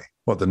anyway?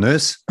 What, the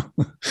nurse?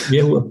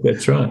 Yeah, well,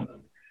 that's right.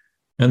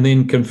 And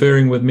then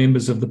conferring with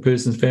members of the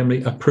person's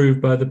family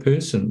approved by the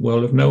person.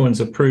 Well, if no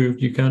one's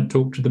approved, you can't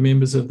talk to the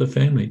members of the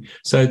family.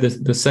 So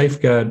the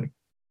safeguard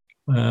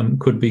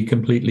could be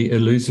completely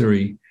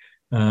illusory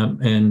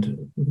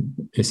and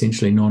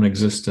essentially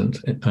non-existent.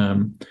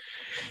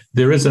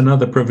 There is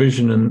another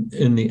provision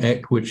in the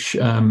Act which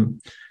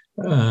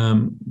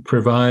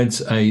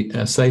provides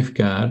a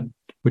safeguard,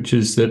 which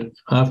is that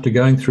after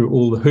going through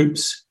all the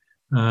hoops,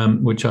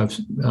 which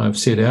I've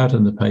set out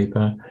in the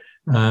paper,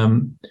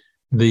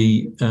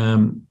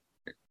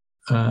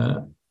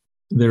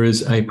 there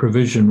is a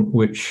provision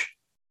which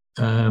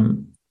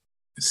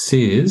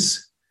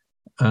says,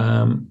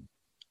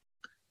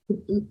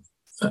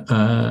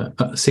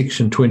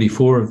 Section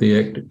 24 of the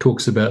Act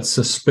talks about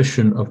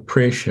suspicion of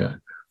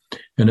pressure,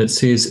 and it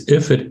says,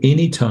 if at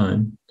any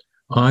time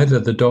either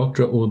the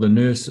doctor or the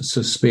nurse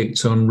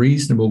suspects on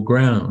reasonable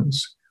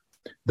grounds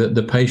that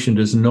the patient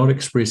is not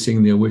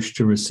expressing their wish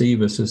to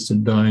receive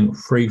assisted dying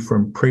free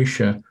from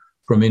pressure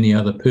from any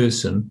other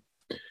person,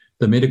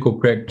 the medical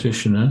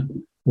practitioner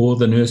or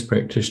the nurse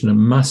practitioner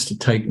must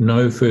take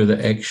no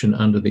further action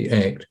under the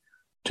Act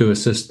to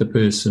assist the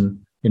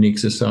person in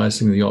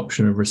exercising the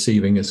option of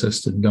receiving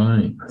assisted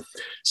dying.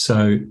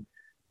 So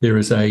there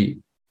is a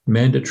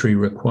mandatory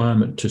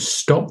requirement to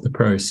stop the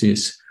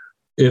process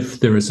if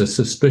there is a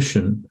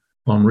suspicion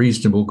on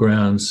reasonable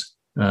grounds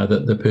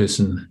that the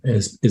person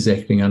is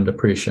acting under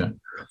pressure.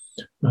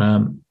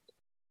 But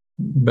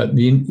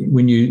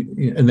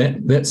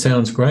that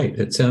sounds great.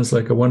 It sounds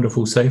like a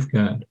wonderful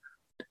safeguard.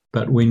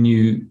 But when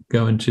you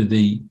go into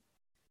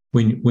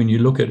when you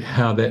look at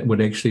how that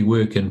would actually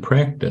work in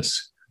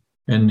practice,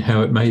 and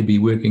how it may be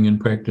working in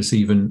practice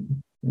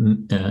even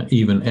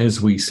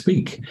as we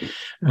speak,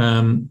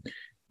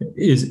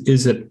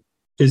 is it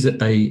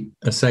a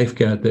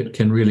safeguard that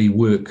can really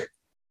work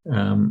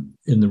in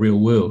the real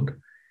world?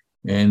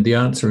 And the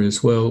answer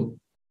is, well,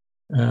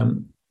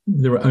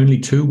 there are only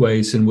two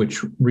ways in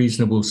which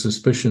reasonable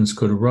suspicions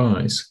could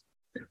arise.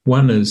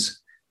 One is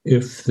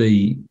if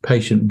the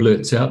patient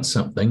blurts out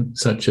something,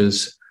 such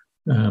as,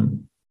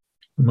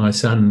 my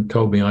son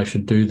told me I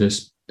should do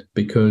this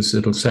because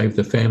it'll save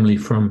the family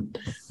from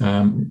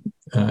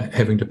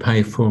having to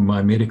pay for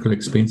my medical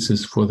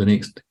expenses for the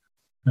next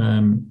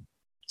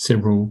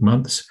several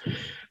months.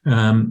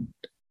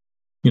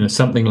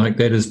 Something like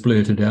that is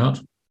blurted out,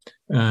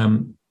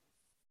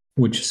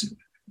 which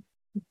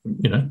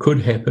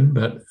could happen,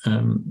 but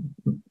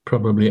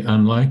probably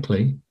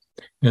unlikely.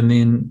 And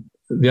then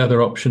the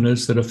other option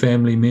is that a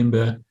family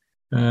member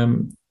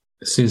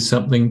says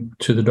something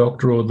to the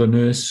doctor or the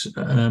nurse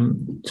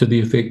to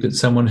the effect that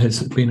someone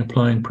has been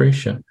applying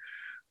pressure.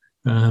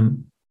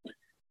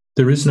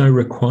 There is no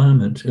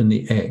requirement in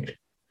the Act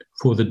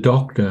for the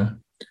doctor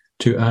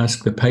to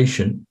ask the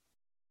patient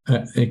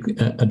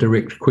a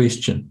direct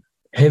question.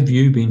 Have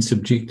you been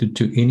subjected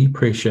to any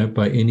pressure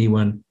by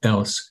anyone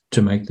else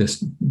to make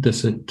this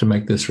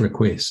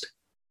request?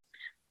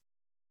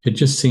 It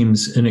just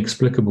seems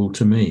inexplicable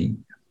to me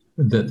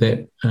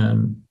that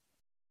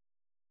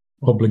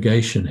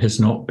obligation has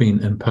not been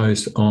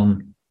imposed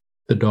on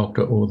the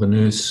doctor or the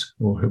nurse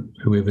or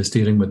whoever's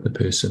dealing with the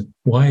person.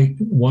 Why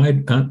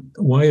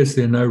is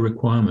there no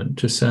requirement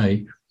to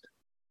say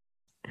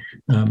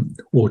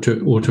or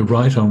to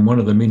write on one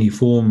of the many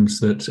forms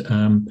that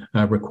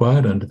are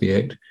required under the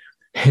Act,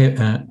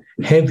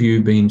 have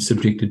you been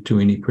subjected to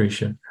any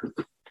pressure?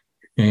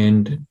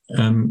 And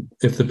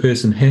if the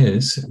person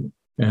has,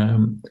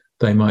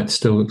 they might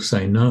still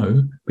say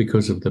no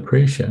because of the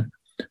pressure.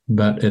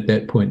 But at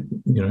that point,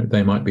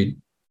 they might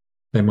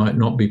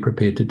not be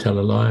prepared to tell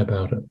a lie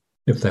about it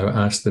if they were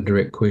asked the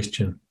direct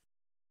question.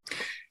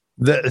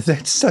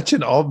 That's such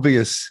an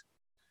obvious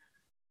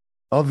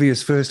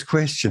first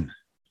question.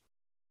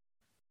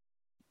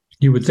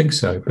 You would think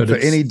so, but for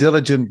any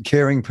diligent,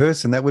 caring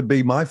person, that would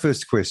be my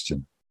first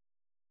question.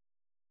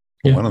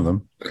 Yeah. One of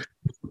them.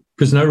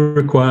 There's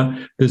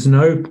nothing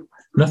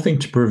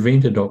to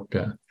prevent a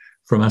doctor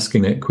from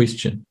asking that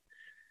question.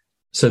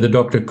 So the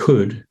doctor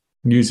could,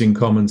 using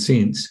common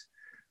sense,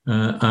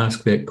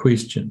 ask that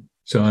question.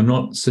 So I'm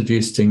not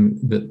suggesting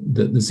that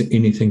there's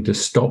anything to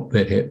stop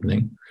that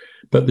happening,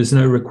 but there's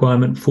no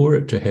requirement for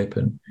it to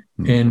happen.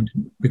 And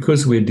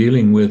because we're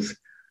dealing with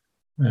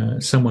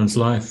someone's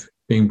life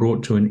being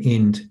brought to an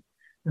end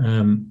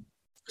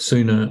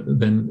sooner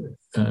than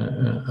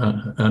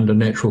under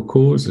natural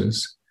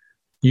causes,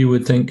 you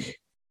would think,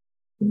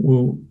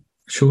 well,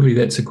 surely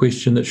that's a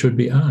question that should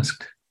be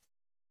asked.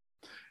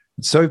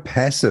 It's so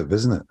passive,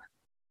 isn't it?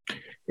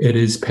 It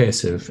is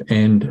passive,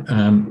 and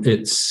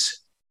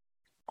it's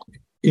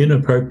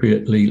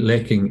inappropriately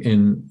lacking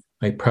in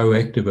a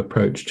proactive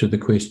approach to the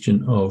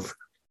question of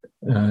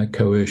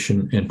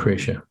coercion and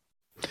pressure.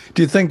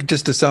 Do you think,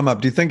 just to sum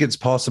up, do you think it's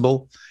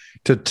possible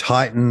to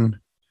tighten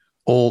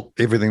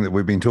everything that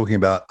we've been talking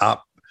about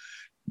up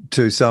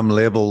to some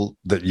level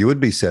that you would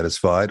be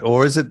satisfied,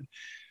 or is it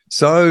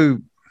so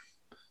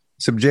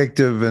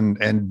subjective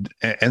and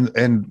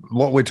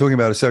what we're talking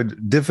about is so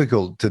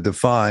difficult to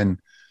define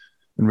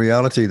in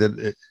reality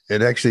that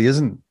it actually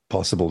isn't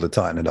possible to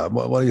tighten it up?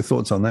 What are your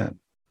thoughts on that?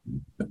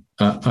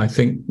 I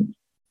think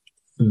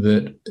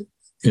that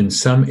in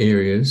some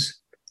areas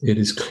it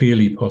is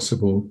clearly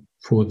possible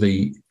for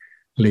the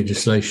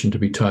legislation to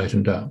be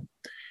tightened up.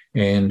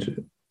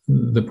 And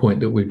the point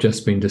that we've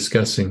just been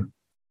discussing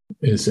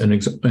is an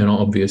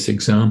obvious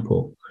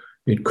example.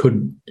 It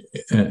could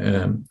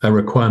a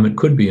requirement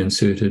could be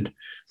inserted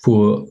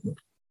for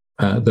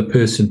the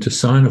person to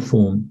sign a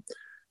form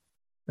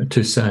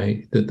to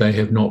say that they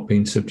have not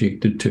been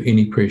subjected to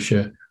any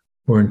pressure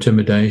or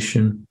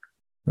intimidation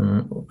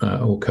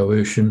or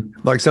coercion.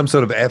 Like some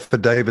sort of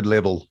affidavit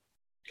level.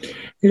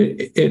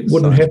 It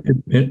wouldn't have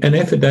to. An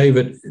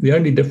affidavit, the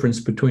only difference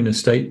between a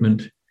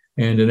statement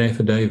and an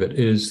affidavit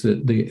is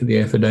that the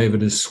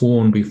affidavit is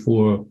sworn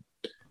before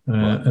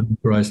an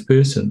authorised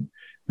person.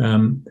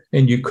 And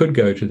you could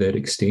go to that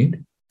extent,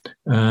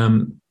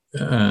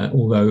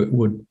 although it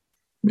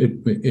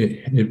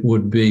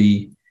would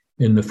be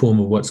in the form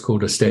of what's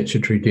called a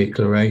statutory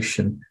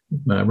declaration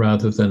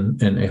rather than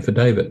an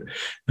affidavit.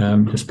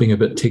 Just being a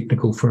bit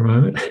technical for a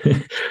moment.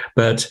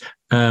 But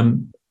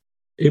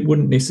it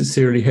wouldn't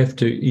necessarily have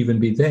to even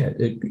be that.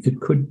 It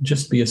could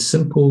just be a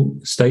simple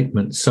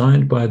statement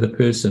signed by the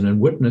person and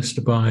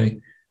witnessed by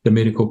the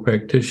medical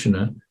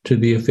practitioner to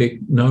the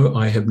effect, no,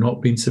 I have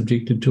not been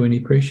subjected to any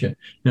pressure.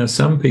 Now,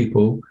 some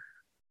people,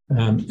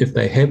 if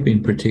they have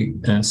been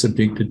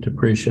subjected to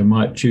pressure,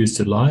 might choose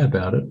to lie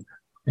about it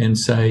and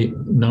say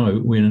no,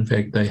 when in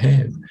fact they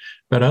have.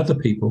 But other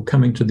people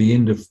coming to the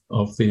end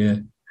of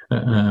their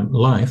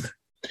life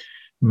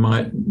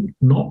might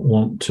not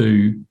want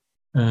to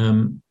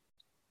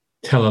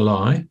tell a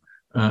lie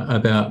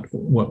about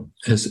what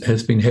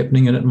has been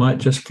happening, and it might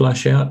just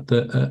flush out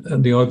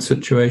the odd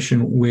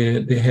situation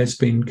where there has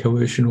been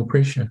coercion or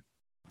pressure.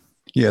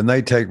 Yeah, and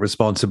they take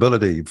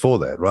responsibility for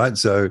that, right?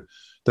 So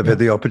they've had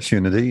the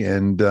opportunity,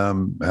 and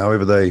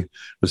however they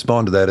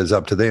respond to that is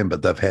up to them,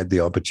 but they've had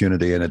the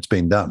opportunity and it's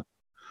been done.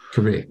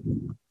 Correct.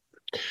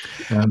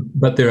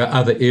 But there are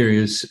other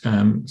areas,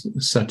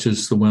 such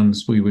as the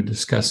ones we were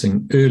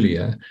discussing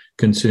earlier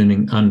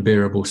concerning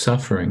unbearable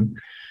suffering,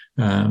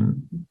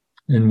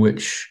 in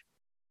which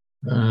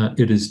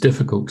it is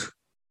difficult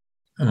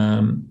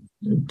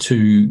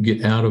to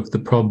get out of the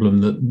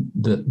problem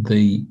that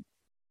the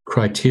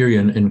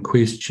criterion in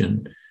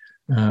question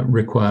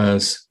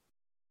requires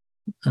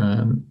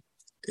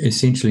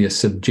essentially a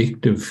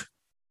subjective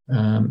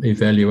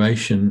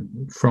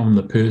evaluation from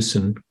the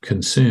person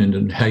concerned,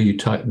 and how you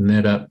tighten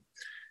that up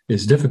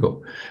is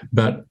difficult.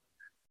 But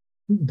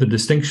the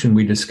distinction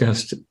we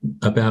discussed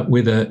about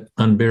whether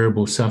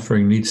unbearable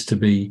suffering needs to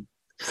be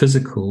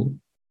physical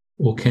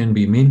or can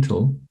be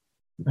mental,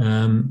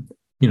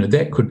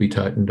 that could be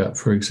tightened up,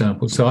 for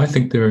example. So I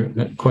think there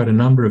are quite a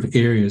number of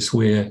areas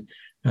where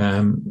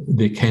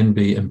there can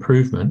be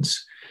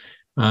improvements.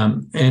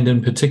 And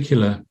in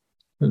particular,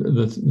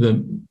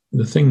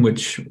 the thing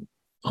which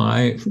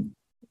I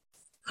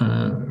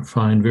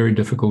find very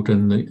difficult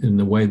in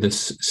the way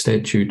this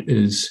statute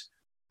is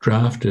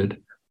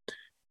drafted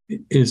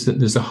is that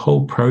there's a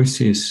whole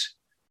process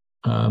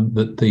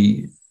that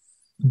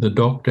the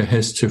doctor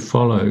has to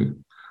follow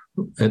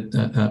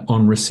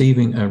on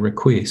receiving a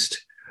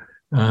request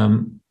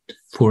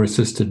for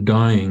assisted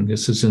dying.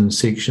 This is in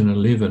section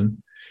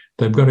 11.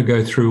 They've got to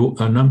go through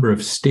a number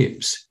of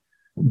steps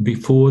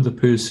before the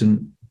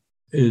person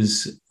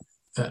is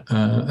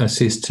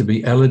assessed to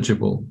be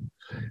eligible.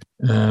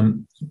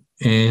 And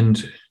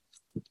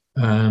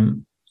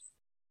I'm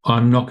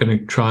not going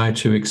to try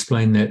to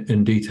explain that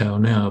in detail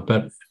now,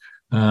 but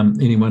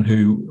anyone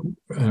who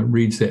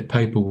reads that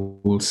paper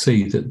will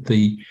see that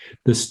the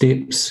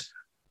steps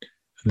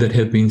that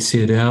have been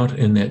set out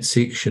in that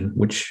section,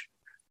 which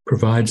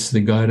provides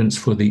the guidance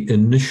for the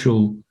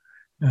initial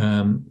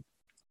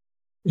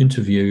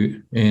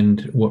interview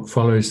and what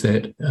follows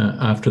that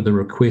after the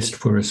request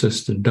for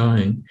assisted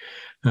dying,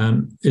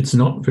 it's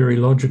not very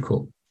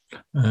logical.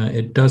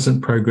 It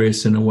doesn't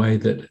progress in a way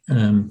that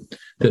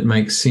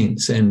makes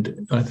sense,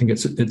 and I think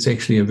it's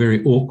actually a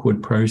very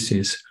awkward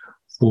process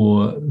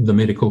for the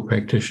medical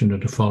practitioner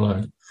to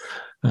follow,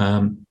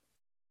 and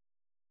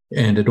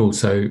it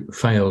also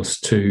fails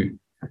to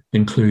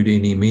include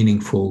any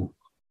meaningful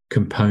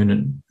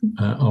component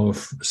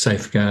of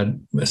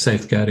safeguarding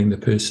the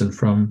person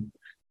from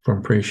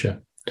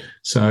pressure.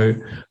 So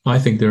I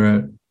think there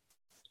are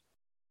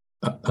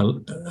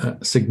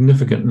a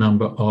significant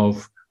number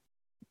of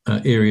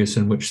areas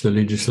in which the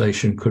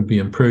legislation could be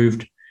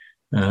improved,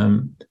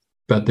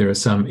 but there are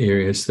some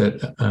areas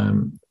that,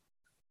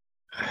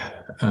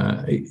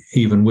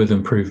 even with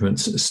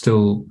improvements,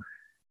 still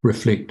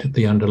reflect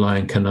the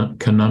underlying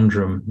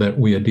conundrum that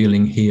we are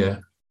dealing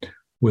here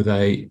with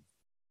a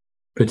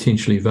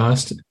potentially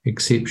vast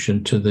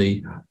exception to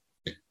the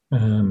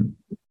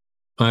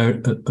a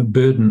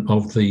burden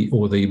of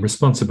the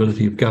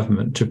responsibility of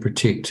government to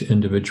protect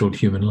individual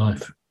human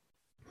life.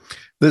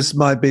 This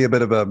might be a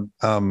bit of a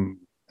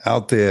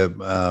out there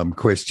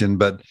question,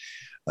 but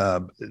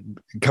a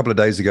couple of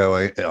days ago,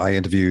 I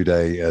interviewed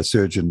a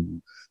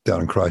surgeon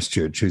down in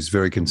Christchurch who's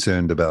very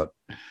concerned about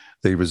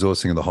the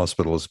resourcing of the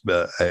hospitals,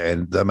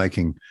 and they're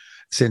making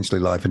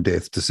essentially life and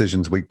death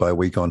decisions week by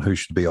week on who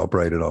should be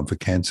operated on for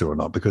cancer or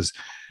not, because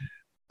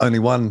only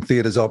one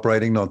theatre's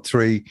operating, not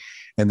three,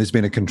 and there's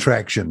been a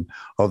contraction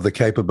of the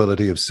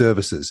capability of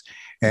services.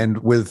 And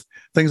with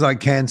things like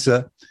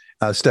cancer,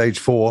 stage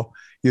 4,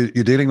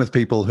 you're dealing with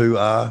people who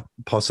are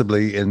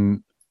possibly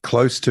in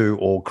close to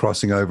or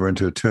crossing over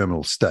into a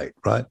terminal state,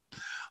 right,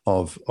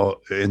 of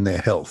in their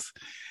health.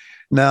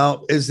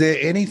 Now, is there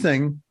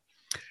anything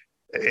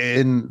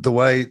in the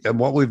way and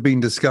what we've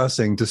been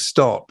discussing to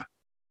stop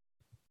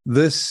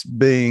this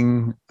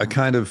being a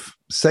kind of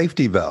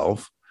safety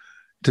valve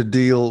to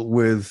deal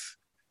with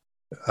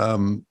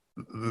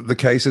the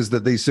cases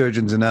that these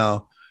surgeons are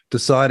now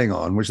deciding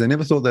on, which they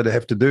never thought they'd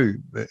have to do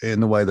in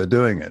the way they're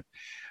doing it?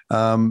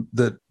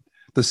 That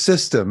the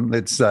system,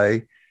 let's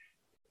say,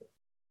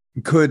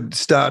 could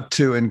start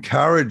to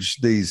encourage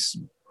these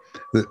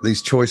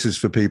choices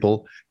for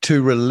people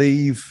to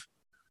relieve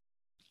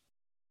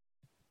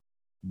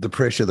the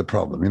pressure, the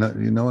problem.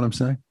 You know what I'm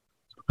saying?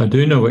 I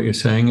do know what you're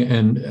saying,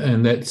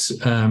 and that's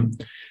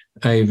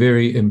a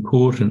very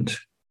important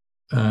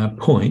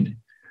point,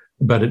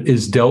 but it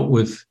is dealt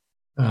with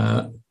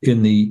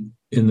in the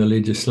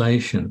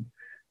legislation.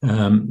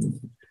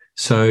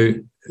 So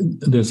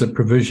there's a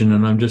provision,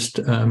 and I'm just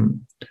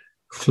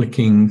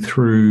flicking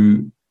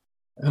through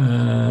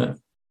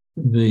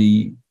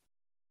the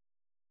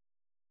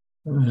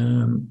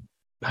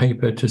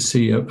paper to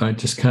see. I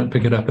just can't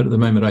pick it up at the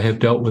moment. I have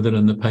dealt with it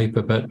in the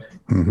paper, but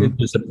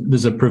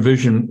there's a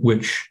provision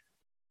which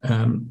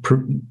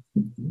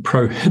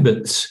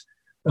prohibits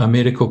a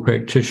medical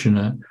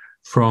practitioner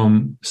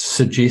from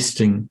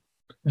suggesting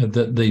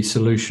that the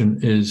solution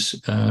is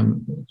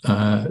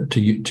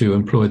to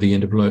employ the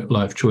End of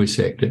Life Choice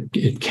Act.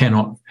 It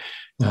cannot.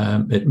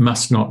 It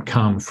must not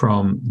come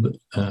from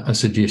a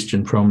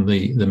suggestion from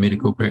the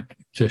medical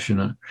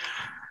practitioner.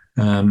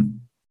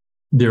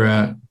 There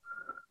are.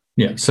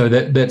 Yeah, so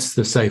that's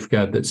the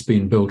safeguard that's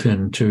been built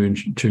in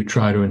to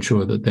try to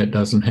ensure that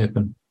doesn't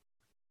happen.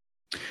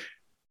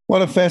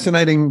 What a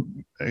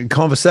fascinating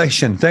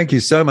conversation. Thank you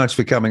so much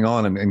for coming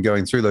on and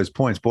going through those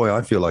points. Boy,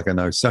 I feel like I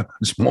know so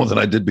much more than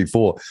I did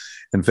before.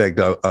 In fact,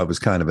 I was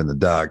kind of in the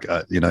dark.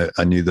 I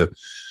knew the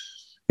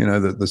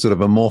sort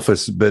of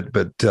amorphous bit,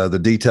 but the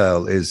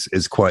detail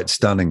is quite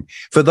stunning.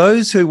 For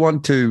those who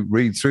want to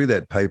read through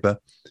that paper,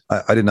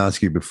 I didn't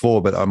ask you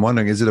before, but I'm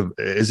wondering, is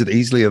it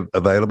easily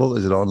available?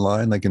 Is it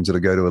online? They can sort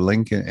of go to a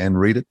link and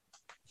read it?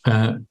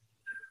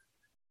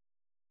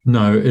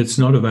 No, it's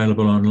not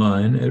available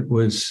online. It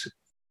was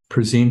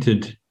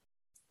presented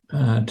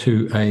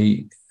to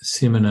a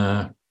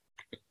seminar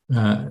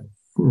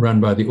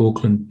run by the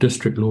Auckland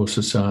District Law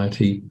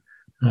Society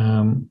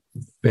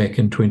back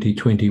in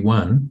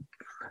 2021.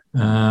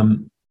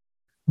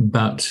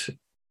 But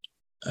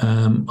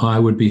I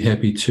would be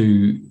happy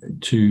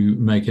to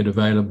make it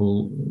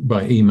available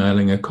by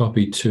emailing a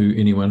copy to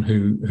anyone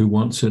who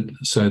wants it,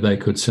 so they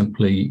could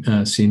simply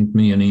send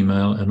me an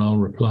email and I'll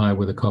reply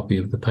with a copy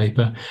of the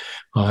paper.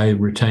 I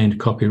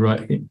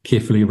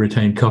carefully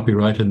retained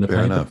copyright in the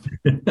Fair paper. Enough.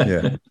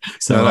 Yeah.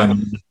 So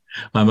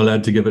I'm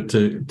allowed to give it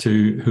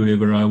to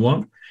whoever I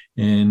want.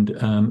 And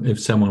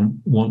if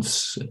someone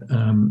wants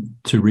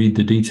to read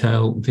the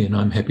detail, then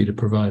I'm happy to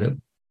provide it.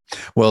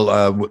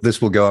 Well,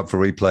 this will go up for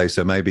replay,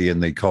 so maybe in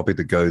the copy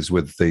that goes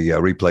with the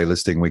replay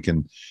listing, we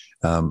can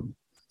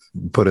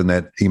put in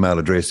that email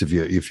address if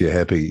you're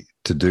happy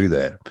to do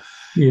that.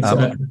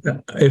 Yes,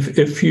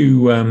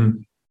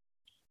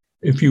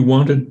 if you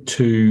wanted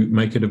to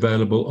make it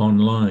available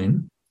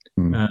online,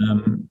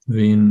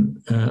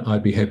 then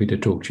I'd be happy to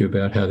talk to you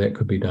about how that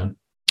could be done.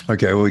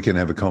 Okay, well, we can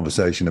have a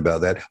conversation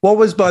about that. What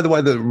was, by the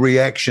way, the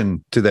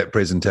reaction to that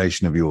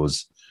presentation of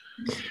yours?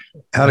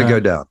 How'd it go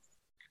down?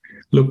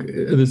 Look,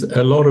 there's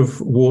a lot of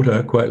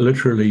water, quite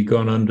literally,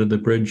 gone under the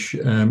bridge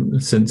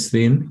since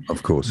then.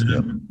 Of course,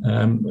 yeah.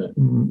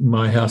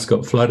 My house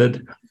got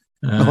flooded.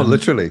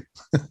 Literally.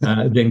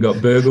 Then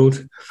got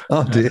burgled.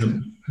 Oh, dear.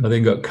 I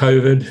then got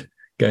COVID,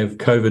 gave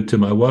COVID to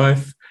my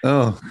wife.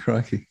 Oh,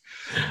 crikey.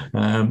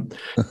 A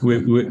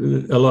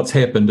lot's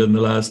happened in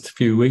the last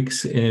few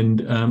weeks,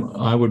 and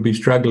I would be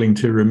struggling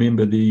to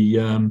remember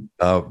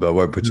I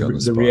won't put you on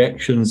the spot.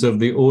 reactions of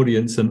the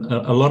audience, and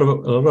a lot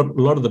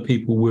of the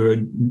people were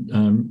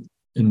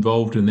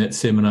involved in that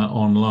seminar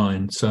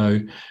online. So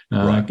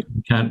I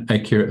can't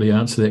accurately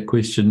answer that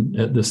question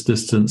at this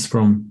distance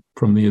from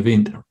the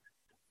event.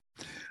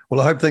 Well,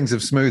 I hope things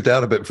have smoothed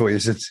out a bit for you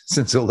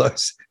since all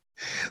those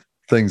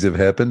things have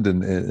happened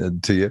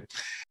and to you.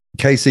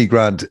 KC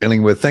Grant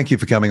Illingworth, thank you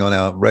for coming on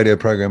our radio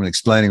program and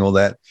explaining all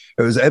that.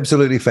 It was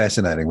absolutely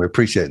fascinating. We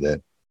appreciate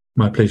that.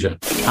 My pleasure.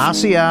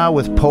 RCR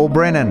with Paul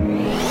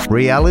Brennan,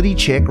 Reality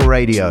Check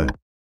Radio.